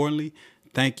most importantly,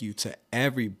 thank you to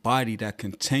everybody that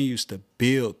continues to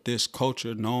build this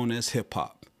culture known as hip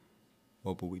hop.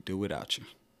 What would we do without you?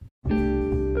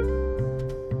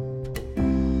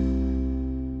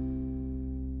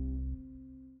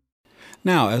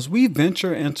 Now, as we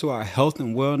venture into our health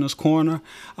and wellness corner,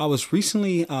 I was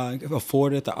recently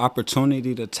afforded the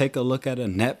opportunity to take a look at a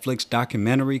Netflix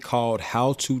documentary called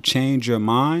How to Change Your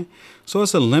Mind. So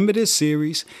it's a limited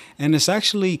series, and it's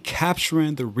actually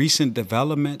capturing the recent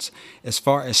developments as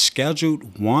far as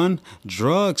Scheduled 1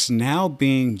 drugs now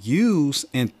being used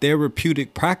in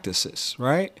therapeutic practices,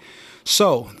 right?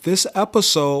 So this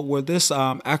episode, where this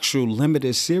actual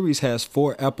limited series has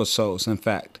 4 episodes, in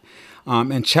fact.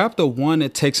 In chapter 1,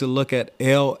 it takes a look at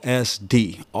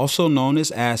LSD, also known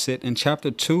as acid. In chapter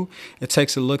 2, it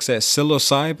takes a look at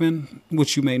psilocybin,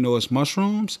 which you may know as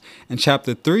mushrooms. In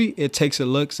chapter 3, it takes a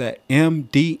look at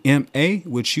MDMA,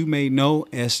 which you may know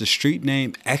as the street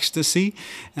name ecstasy,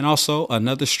 and also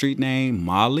another street name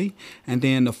Molly. And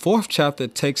then the 4th chapter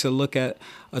takes a look at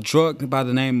a drug by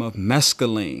the name of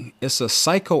mescaline. It's a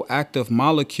psychoactive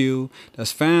molecule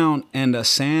that's found in the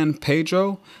San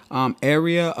Pedro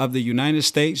area of the United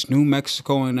States, New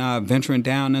Mexico, and venturing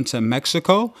down into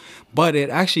Mexico. But it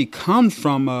actually comes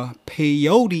from a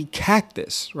peyote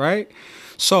cactus, right?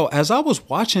 So as I was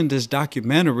watching this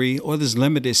documentary, or this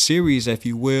limited series, if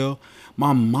you will,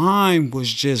 my mind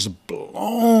was just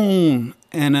blown.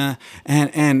 And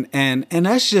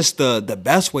that's just the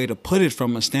best way to put it,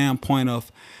 from a standpoint of,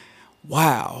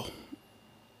 wow,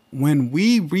 when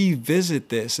we revisit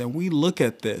this and we look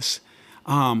at this,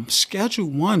 Schedule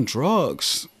 1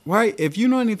 drugs, right? If you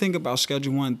know anything about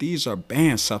Schedule 1, these are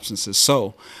banned substances.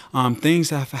 So things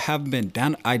that have been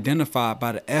identified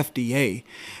by the FDA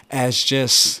as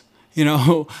just,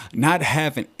 not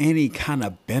having any kind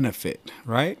of benefit,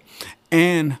 right?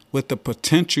 And with the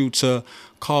potential to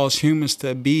cause humans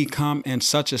to become in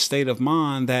such a state of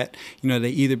mind that, they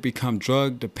either become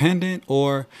drug dependent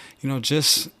or,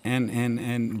 just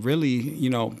and really,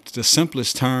 the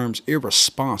simplest terms,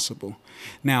 irresponsible.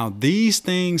 Now, these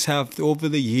things have over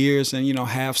the years and,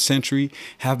 half century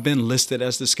have been listed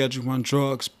as the Schedule 1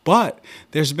 drugs, but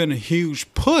there's been a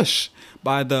huge push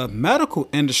by the medical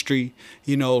industry,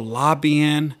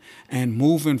 lobbying and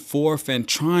moving forth and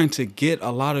trying to get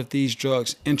a lot of these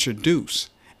drugs introduced.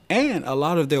 And a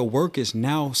lot of their work is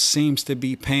now seems to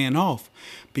be paying off,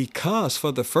 because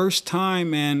for the first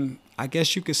time in, I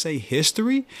guess you could say,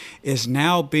 history, is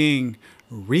now being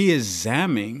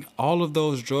re-examined. All of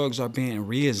those drugs are being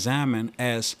re-examined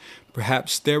as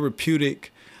perhaps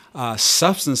therapeutic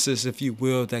substances, if you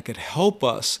will, that could help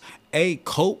us A,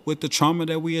 cope with the trauma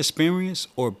that we experience,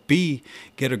 or B,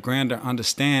 get a grander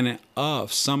understanding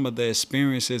of some of the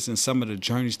experiences and some of the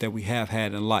journeys that we have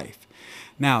had in life.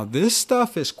 Now, this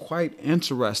stuff is quite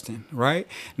interesting, right?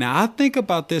 Now, I think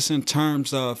about this in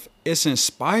terms of, it's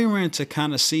inspiring to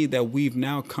kind of see that we've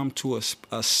now come to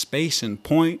a space and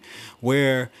point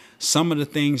where some of the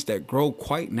things that grow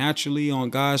quite naturally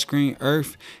on God's green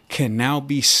earth can now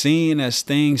be seen as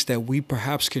things that we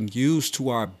perhaps can use to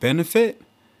our benefit.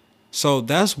 So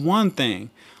that's one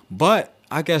thing. But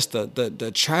I guess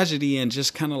the tragedy and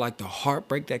just kind of like the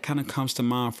heartbreak that kind of comes to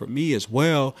mind for me as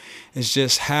well is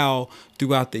just how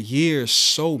throughout the years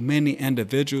so many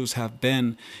individuals have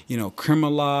been,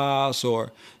 criminalized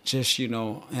or just,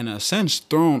 in a sense,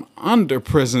 thrown under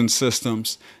prison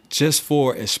systems just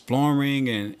for exploring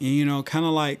and, kind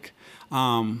of like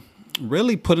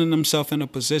really putting themselves in a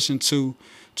position to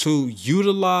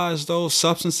utilize those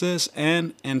substances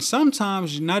and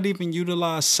sometimes not even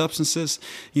utilize substances,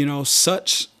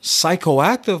 such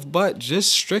psychoactive, but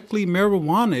just strictly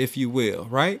marijuana, if you will,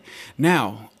 right?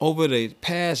 Now, over the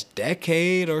past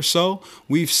decade or so,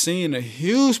 we've seen a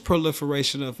huge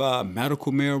proliferation of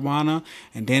medical marijuana,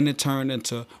 and then it turned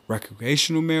into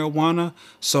recreational marijuana.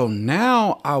 So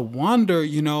now I wonder,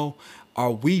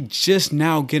 are we just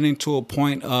now getting to a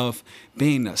point of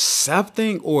being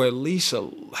accepting, or at least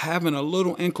having a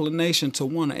little inclination to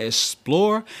want to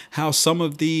explore how some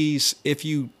of these, if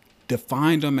you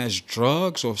defined them as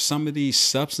drugs, or some of these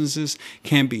substances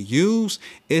can be used,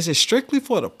 is it strictly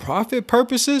for the profit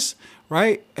purposes,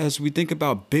 right? As we think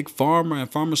about big pharma and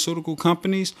pharmaceutical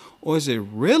companies, or is it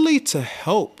really to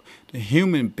help the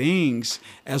human beings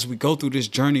as we go through this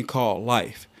journey called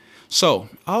life? So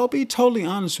I'll be totally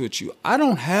honest with you. I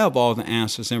don't have all the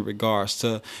answers in regards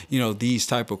to, these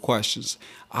type of questions.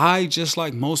 I, just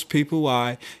like most people,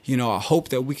 I hope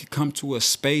that we could come to a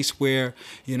space where,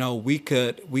 we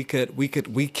can,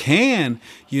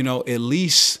 at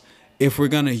least, if we're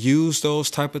going to use those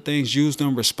type of things, use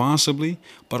them responsibly.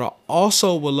 But I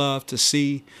also would love to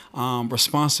see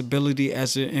responsibility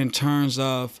as in terms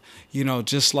of,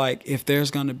 just like if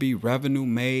there's going to be revenue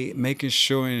made, making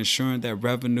sure and ensuring that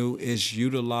revenue is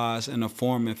utilized in a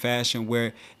form and fashion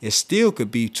where it still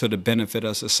could be to the benefit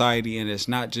of society, and it's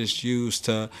not just used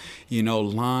to,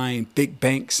 line big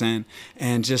banks and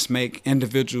just make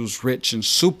individuals rich and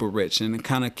super rich and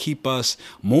kind of keep us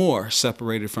more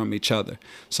separated from each other.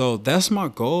 So that's my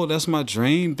goal. That's my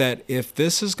dream, that if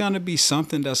this is going to be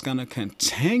something that's going to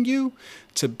continue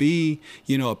to be,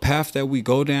 a path that we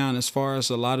go down, as far as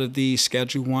a lot of these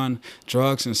Schedule 1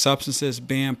 drugs and substances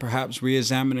being perhaps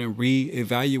re-examined and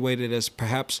re-evaluated as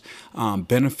perhaps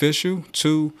beneficial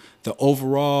to the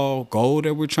overall goal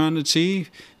that we're trying to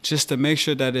achieve, just to make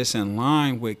sure that it's in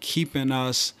line with keeping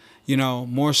us,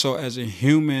 more so as a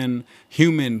human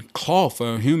cloth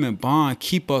or human bond,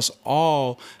 keep us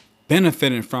all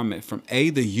benefiting from it, from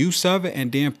the use of it,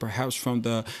 and then perhaps from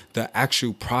the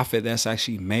actual profit that's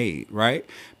actually made, right?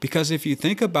 Because if you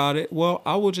think about it, well,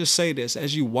 I will just say this: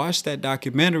 as you watch that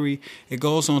documentary, it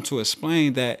goes on to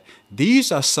explain that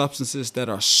these are substances that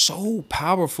are so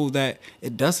powerful that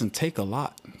it doesn't take a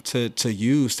lot to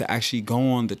use to actually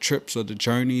go on the trips or the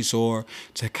journeys, or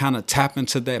to kind of tap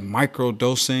into that micro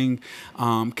dosing,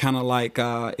 kind of like,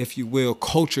 if you will,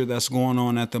 culture that's going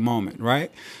on at the moment,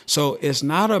 right? So it's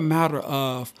not a matter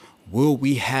of will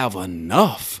we have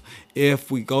enough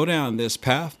if we go down this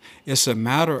path. It's a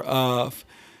matter of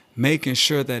making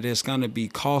sure that it's going to be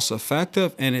cost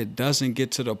effective, and it doesn't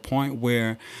get to the point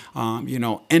where,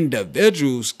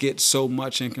 individuals get so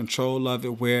much in control of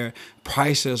it where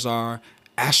prices are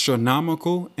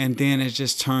astronomical, and then it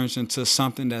just turns into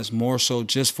something that's more so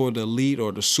just for the elite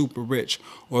or the super rich,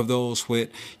 or those with,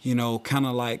 kind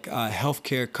of like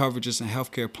healthcare coverages and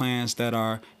healthcare plans that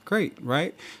are great,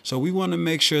 right? So we want to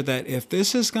make sure that if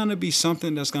this is going to be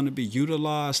something that's going to be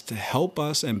utilized to help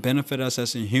us and benefit us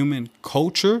as a human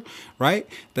culture, right,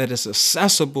 that it's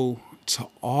accessible to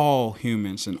all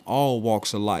humans in all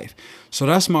walks of life. So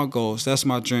that's my goals, that's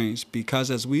my dreams,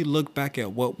 because as we look back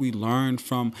at what we learned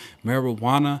from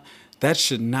marijuana, that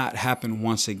should not happen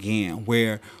once again,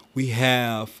 where we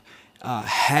have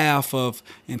half of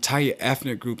entire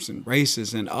ethnic groups and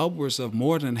races, and upwards of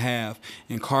more than half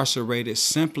incarcerated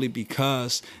simply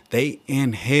because they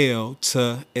inhale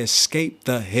to escape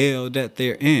the hell that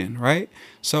they're in, right?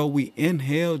 So we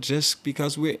inhale just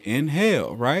because we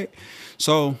inhale, right?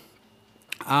 So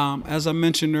as I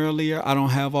mentioned earlier, I don't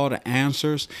have all the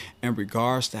answers in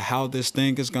regards to how this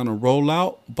thing is going to roll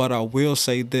out, but I will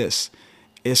say this.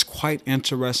 It's quite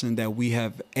interesting that we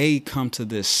have come to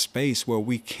this space where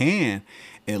we can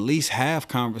at least have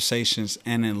conversations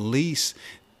and at least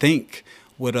think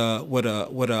with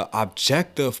a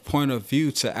objective point of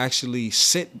view to actually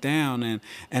sit down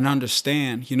and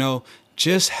understand,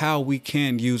 just how we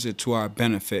can use it to our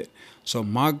benefit. So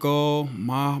my goal,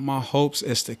 my hopes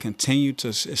is to continue to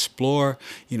explore,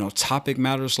 topic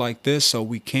matters like this, so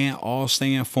we can all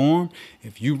stay informed.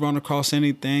 If you run across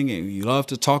anything and you love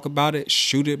to talk about it,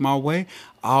 shoot it my way.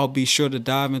 I'll be sure to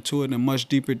dive into it in much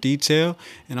deeper detail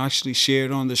and actually share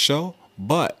it on the show.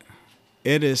 But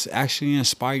it is actually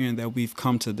inspiring that we've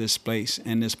come to this place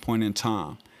and this point in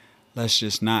time. Let's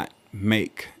just not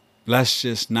waste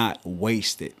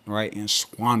it, right? And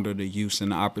squander the use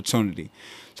and the opportunity.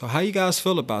 So how you guys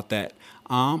feel about that?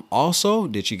 Also,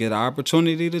 did you get an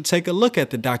opportunity to take a look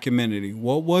at the documentary?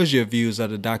 What was your views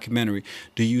of the documentary?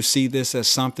 Do you see this as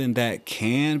something that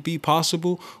can be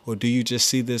possible? Or do you just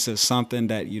see this as something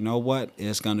that,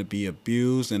 is going to be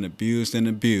abused and abused and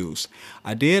abused?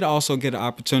 I did also get an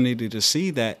opportunity to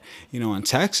see that, in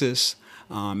Texas,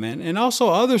 and also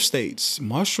other states,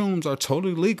 mushrooms are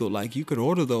totally legal. Like, you could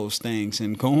order those things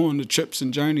and go on the trips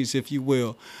and journeys, if you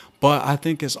will. But I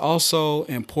think it's also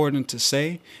important to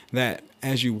say that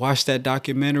as you watch that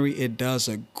documentary, it does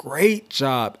a great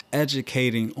job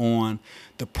educating on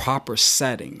the proper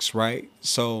settings, right?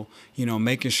 So,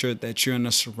 making sure that you're in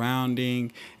a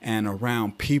surrounding and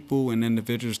around people and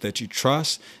individuals that you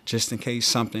trust, just in case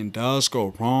something does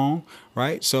go wrong,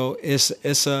 right? So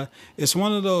it's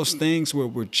one of those things where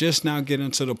we're just now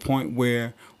getting to the point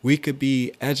where we could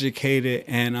be educated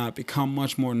and become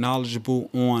much more knowledgeable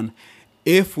on,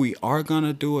 if we are going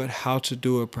to do it, how to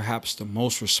do it, perhaps the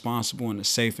most responsible and the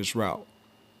safest route.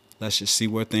 Let's just see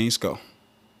where things go.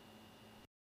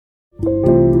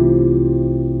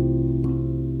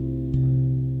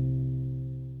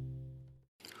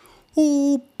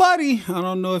 Ooh, buddy, I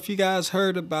don't know if you guys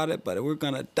heard about it, but we're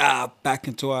going to dive back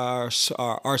into our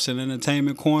arts and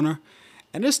entertainment corner.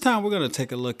 And this time we're going to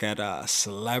take a look at a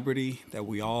celebrity that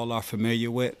we all are familiar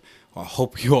with, or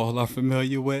hope you all are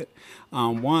familiar with.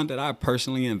 One that I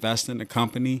personally invest in the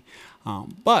company.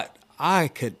 But I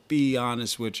could be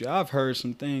honest with you, I've heard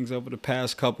some things over the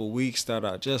past couple weeks that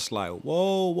are just like,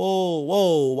 whoa, whoa,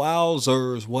 whoa,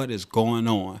 wowzers, what is going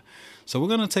on? So we're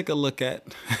going to take a look at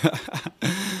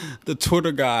the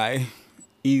Twitter guy,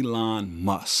 Elon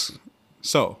Musk.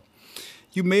 So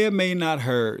you may or may not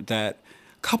heard that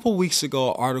a couple weeks ago,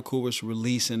 an article was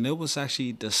released, and it was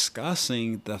actually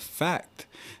discussing the fact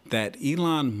that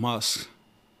Elon Musk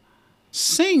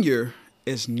Sr.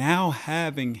 is now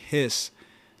having his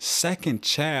second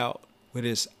child with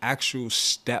his actual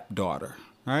stepdaughter,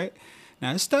 right?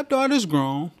 Now, his stepdaughter's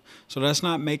grown, so let's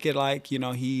not make it like,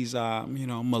 he's,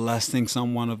 molesting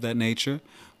someone of that nature.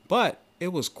 But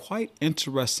it was quite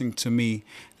interesting to me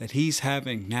that he's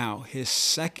having now his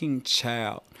second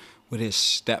child with his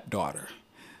stepdaughter.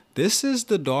 This is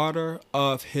the daughter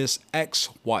of his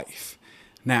ex-wife.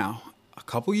 Now, a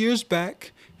couple years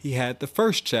back, he had the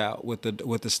first child with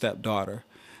the stepdaughter.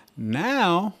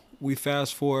 Now, we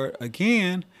fast forward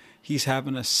again, he's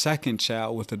having a second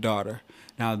child with the daughter.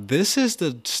 Now, this is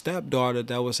the stepdaughter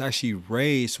that was actually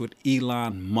raised with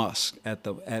Elon Musk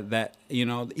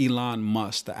Elon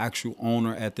Musk, the actual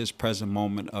owner at this present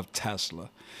moment of Tesla.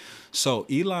 So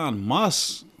Elon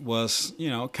Musk was,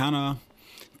 kind of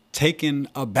taken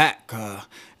aback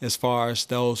as far as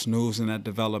those news and that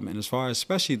development, as far as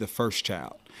especially the first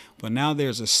child. But now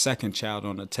there's a second child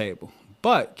on the table.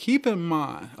 But keep in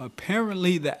mind,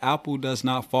 apparently the apple does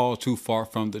not fall too far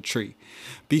from the tree,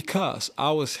 because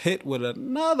I was hit with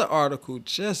another article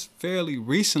just fairly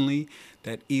recently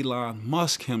that Elon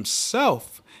Musk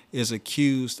himself is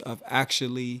accused of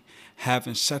actually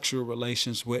having sexual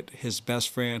relations with his best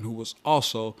friend, who was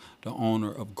also the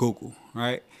owner of Google,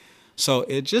 right? So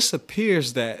it just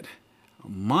appears that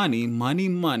money,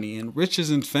 and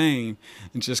riches and fame,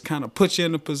 and just kind of put you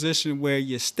in a position where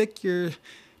you stick your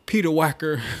Peter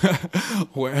Whacker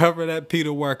wherever that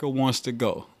Peter Whacker wants to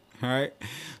go. All right.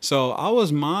 So I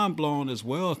was mind blown as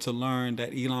well to learn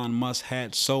that Elon Musk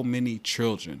had so many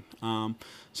children.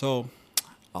 So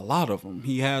a lot of them.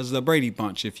 He has the Brady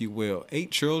Bunch, if you will, 8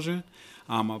 children.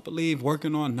 I believe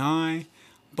working on 9.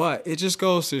 But it just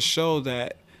goes to show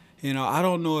that, I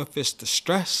don't know if it's the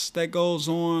stress that goes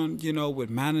on, with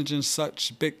managing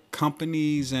such big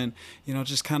companies and,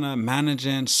 just kind of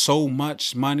managing so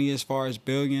much money as far as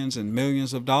billions and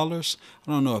millions of dollars.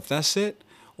 I don't know if that's it.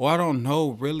 Or I don't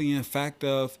know really, in fact,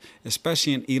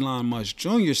 especially in Elon Musk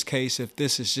Jr.'s case, if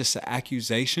this is just an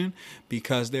accusation,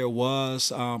 because there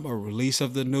was a release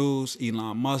of the news.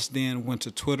 Elon Musk then went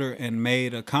to Twitter and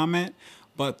made a comment.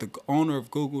 But the owner of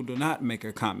Google did not make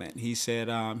a comment. He said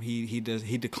he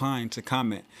declined to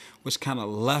comment, which kind of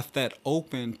left that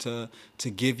open to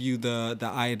give you the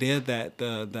idea that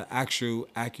the actual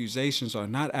accusations are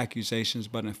not accusations,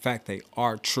 but in fact they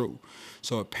are true.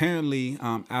 So apparently,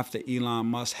 after Elon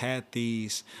Musk had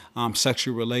these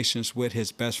sexual relations with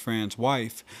his best friend's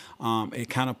wife, it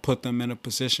kind of put them in a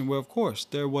position where, of course,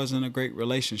 there wasn't a great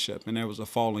relationship and there was a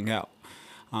falling out.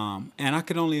 And I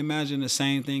could only imagine the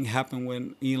same thing happened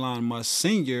when Elon Musk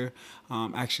Sr.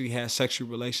 Actually had sexual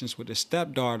relations with his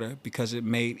stepdaughter, because it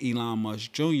made Elon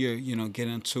Musk Jr., get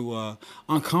into a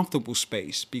uncomfortable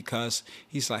space, because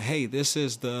he's like, hey, this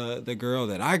is the girl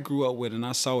that I grew up with, and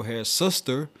I saw her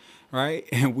sister, right?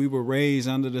 And we were raised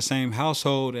under the same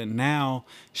household, and now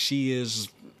she is,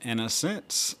 in a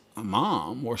sense, a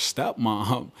mom or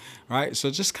stepmom, right? So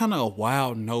just kind of a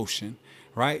wild notion.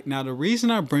 Right now, the reason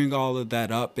I bring all of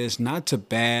that up is not to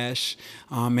bash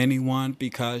anyone,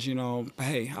 because,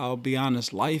 hey, I'll be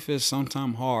honest, life is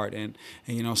sometimes hard, and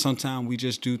sometimes we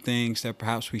just do things that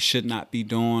perhaps we should not be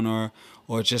doing,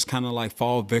 or just kind of like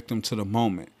fall victim to the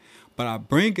moment. But I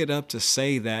bring it up to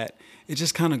say that it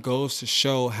just kind of goes to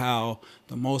show how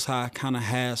the Most High kind of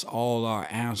has all our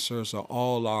answers or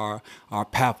all our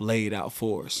path laid out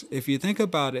for us. If you think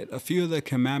about it, a few of the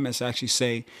commandments actually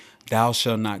say, thou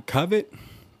shalt not covet.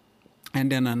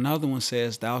 And then another one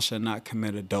says, thou shalt not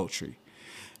commit adultery.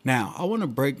 Now, I want to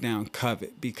break down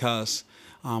covet because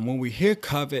when we hear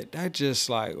covet, that just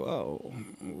like, whoa,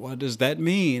 what does that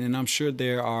mean? And I'm sure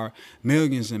there are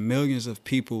millions and millions of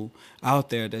people out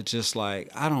there that just like,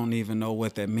 I don't even know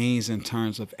what that means in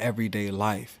terms of everyday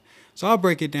life. So I'll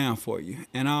break it down for you,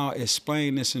 and I'll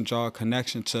explain this and draw a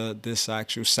connection to this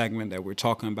actual segment that we're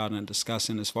talking about and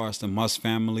discussing as far as the Musk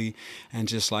family and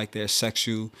just like their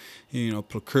sexual,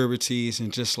 proclivities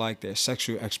and just like their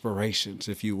sexual explorations,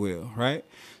 if you will, right?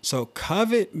 So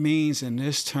covet means in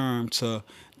this term to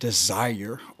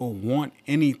desire or want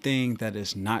anything that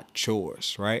is not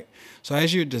yours, right? So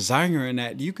as you're desiring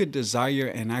that, you could desire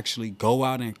and actually go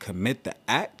out and commit the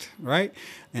act, right?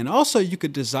 And also you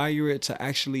could desire it to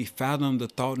actually fathom the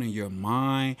thought in your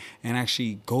mind and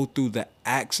actually go through the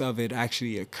acts of it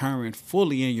actually occurring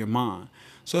fully in your mind.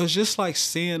 So it's just like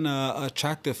seeing an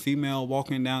attractive female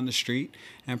walking down the street,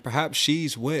 and perhaps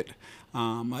she's with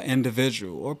an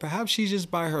individual, or perhaps she's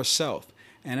just by herself.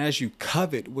 And as you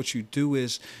covet, what you do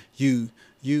is you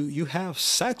have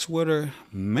sex with her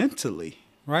mentally,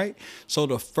 right? So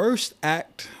the first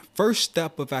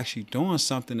step of actually doing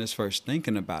something is first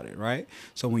thinking about it, right?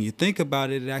 So when you think about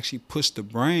it, it actually puts the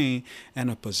brain in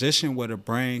a position where the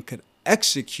brain could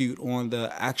execute on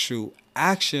the actual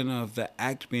action of the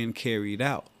act being carried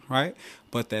out, right?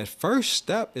 But that first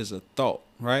step is a thought,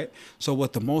 right? So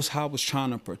what the Most High was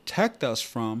trying to protect us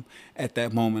from at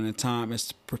that moment in time is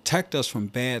to protect us from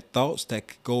bad thoughts that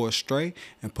could go astray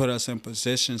and put us in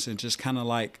positions and just kind of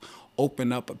like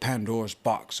open up a Pandora's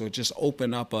box, or just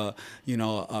open up a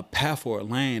path or a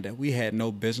lane that we had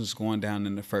no business going down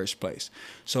in the first place.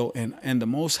 So in the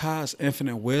Most High's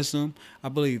infinite wisdom, I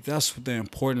believe that's the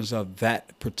importance of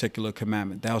that particular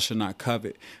commandment, thou shalt not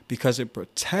covet, because it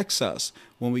protects us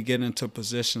when we get into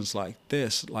positions like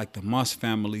this, like the Musk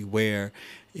family, where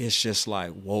it's just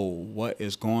like, whoa, what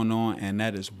is going on? And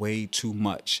that is way too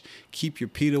much. Keep your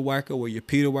Peter Wacker where your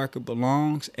Peter Wacker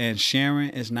belongs, and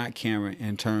sharing is not caring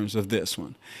in terms of this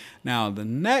one. Now, the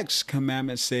next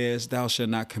commandment says, thou shalt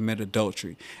not commit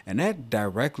adultery. And that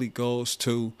directly goes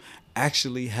to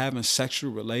actually having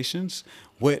sexual relations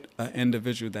with an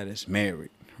individual that is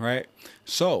married, right?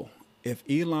 So if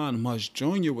Elon Musk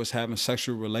Jr. was having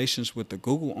sexual relations with the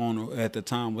Google owner at the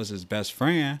time was his best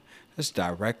friend, that's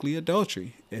directly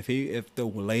adultery. If the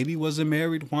lady was a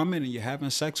married woman and you're having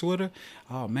sex with her,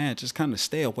 oh man, just kind of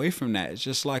stay away from that. It's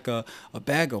just like a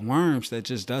bag of worms that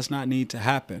just does not need to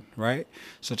happen, right?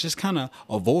 So just kind of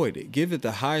avoid it. Give it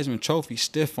the Heisman Trophy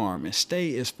stiff arm and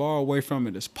stay as far away from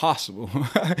it as possible.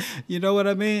 You know what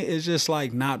I mean? It's just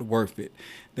like not worth it.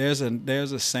 There's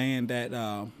a saying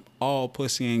that all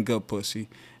pussy ain't good pussy.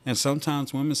 And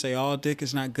sometimes women say all dick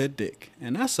is not good dick.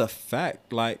 And that's a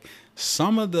fact. Like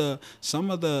some of the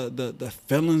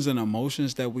feelings and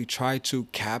emotions that we try to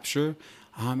capture,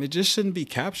 it just shouldn't be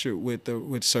captured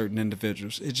with certain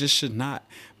individuals. It just should not,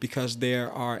 because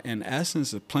there are, in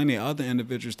essence, plenty of other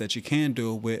individuals that you can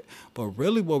do it with. But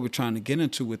really what we're trying to get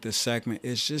into with this segment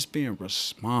is just being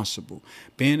responsible,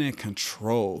 being in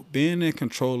control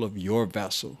of your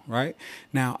vessel, right?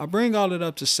 Now, I bring all it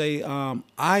up to say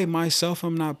I myself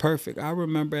am not perfect. I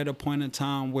remember at a point in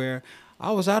time where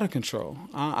I was out of control.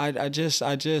 I just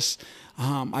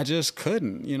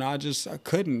couldn't, I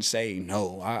couldn't say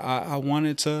no. I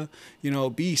wanted to,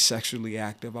 be sexually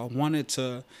active. I wanted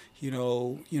to,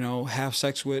 have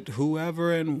sex with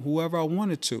whoever I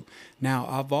wanted to. Now,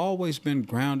 I've always been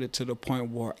grounded to the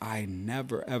point where I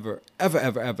never, ever,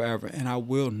 and I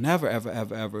will never,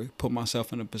 ever put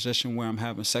myself in a position where I'm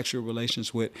having sexual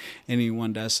relations with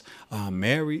anyone that's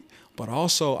married. But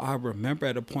also, I remember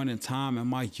at a point in time in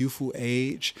my youthful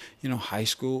age, high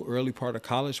school, early part of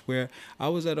college, where I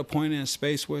was at a point in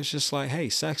space where it's just like, hey,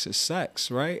 sex is sex,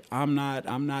 right? I'm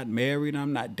not married.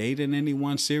 I'm not dating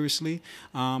anyone seriously.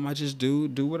 I just do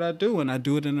what I do, and I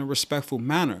do it in a respectful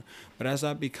manner. But as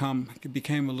I became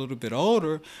a little bit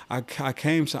older, I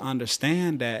came to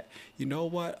understand that,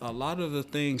 a lot of the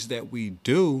things that we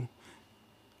do,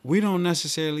 we don't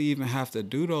necessarily even have to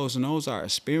do those, and those are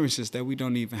experiences that we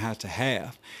don't even have to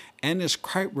have. And it's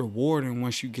quite rewarding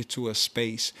once you get to a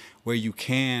space where you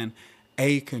can,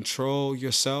 control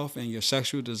yourself and your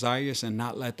sexual desires and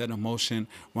not let that emotion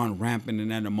run rampant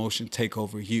and that emotion take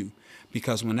over you.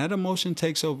 Because when that emotion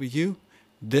takes over you,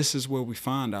 this is where we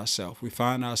find ourselves. We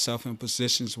find ourselves in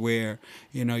positions where,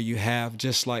 you have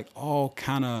just like all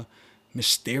kind of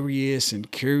mysterious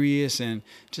and curious and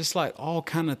just like all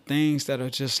kind of things that are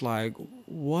just like,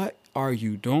 what are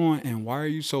you doing and why are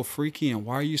you so freaky and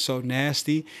why are you so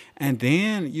nasty? And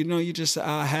then you just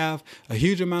have a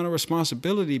huge amount of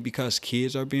responsibility because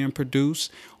kids are being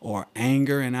produced, or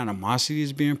anger and animosity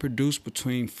is being produced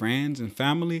between friends and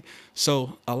family.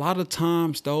 So a lot of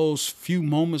times those few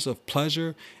moments of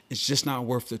pleasure, it's just not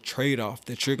worth the trade-off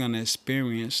that you're going to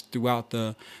experience throughout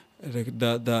the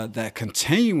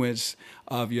continuance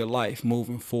of your life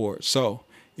moving forward. So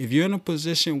if you're in a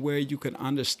position where you could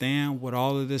understand what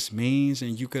all of this means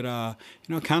and you could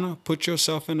kind of put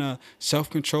yourself in a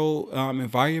self-control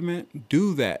environment,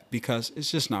 do that, because it's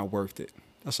just not worth it.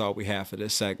 That's all we have for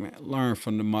this segment. Learn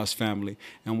from the Musk family,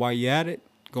 and while you're at it,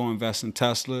 go invest in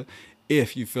Tesla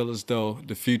if you feel as though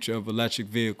the future of electric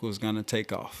vehicles is going to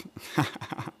take off.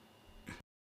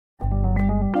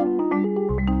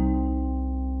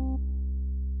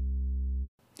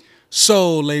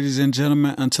 So, ladies and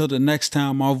gentlemen, until the next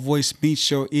time our voice meets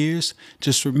your ears,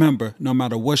 just remember, no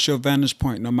matter what's your vantage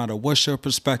point, no matter what's your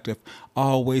perspective,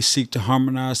 always seek to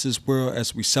harmonize this world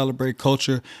as we celebrate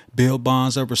culture, build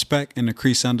bonds of respect, and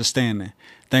increase understanding.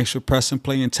 Thanks for pressing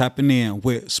play and tapping in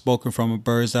with Spoken from a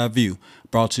Bird's Eye View,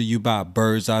 brought to you by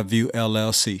Bird's Eye View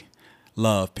LLC.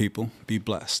 Love, people. Be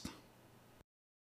blessed.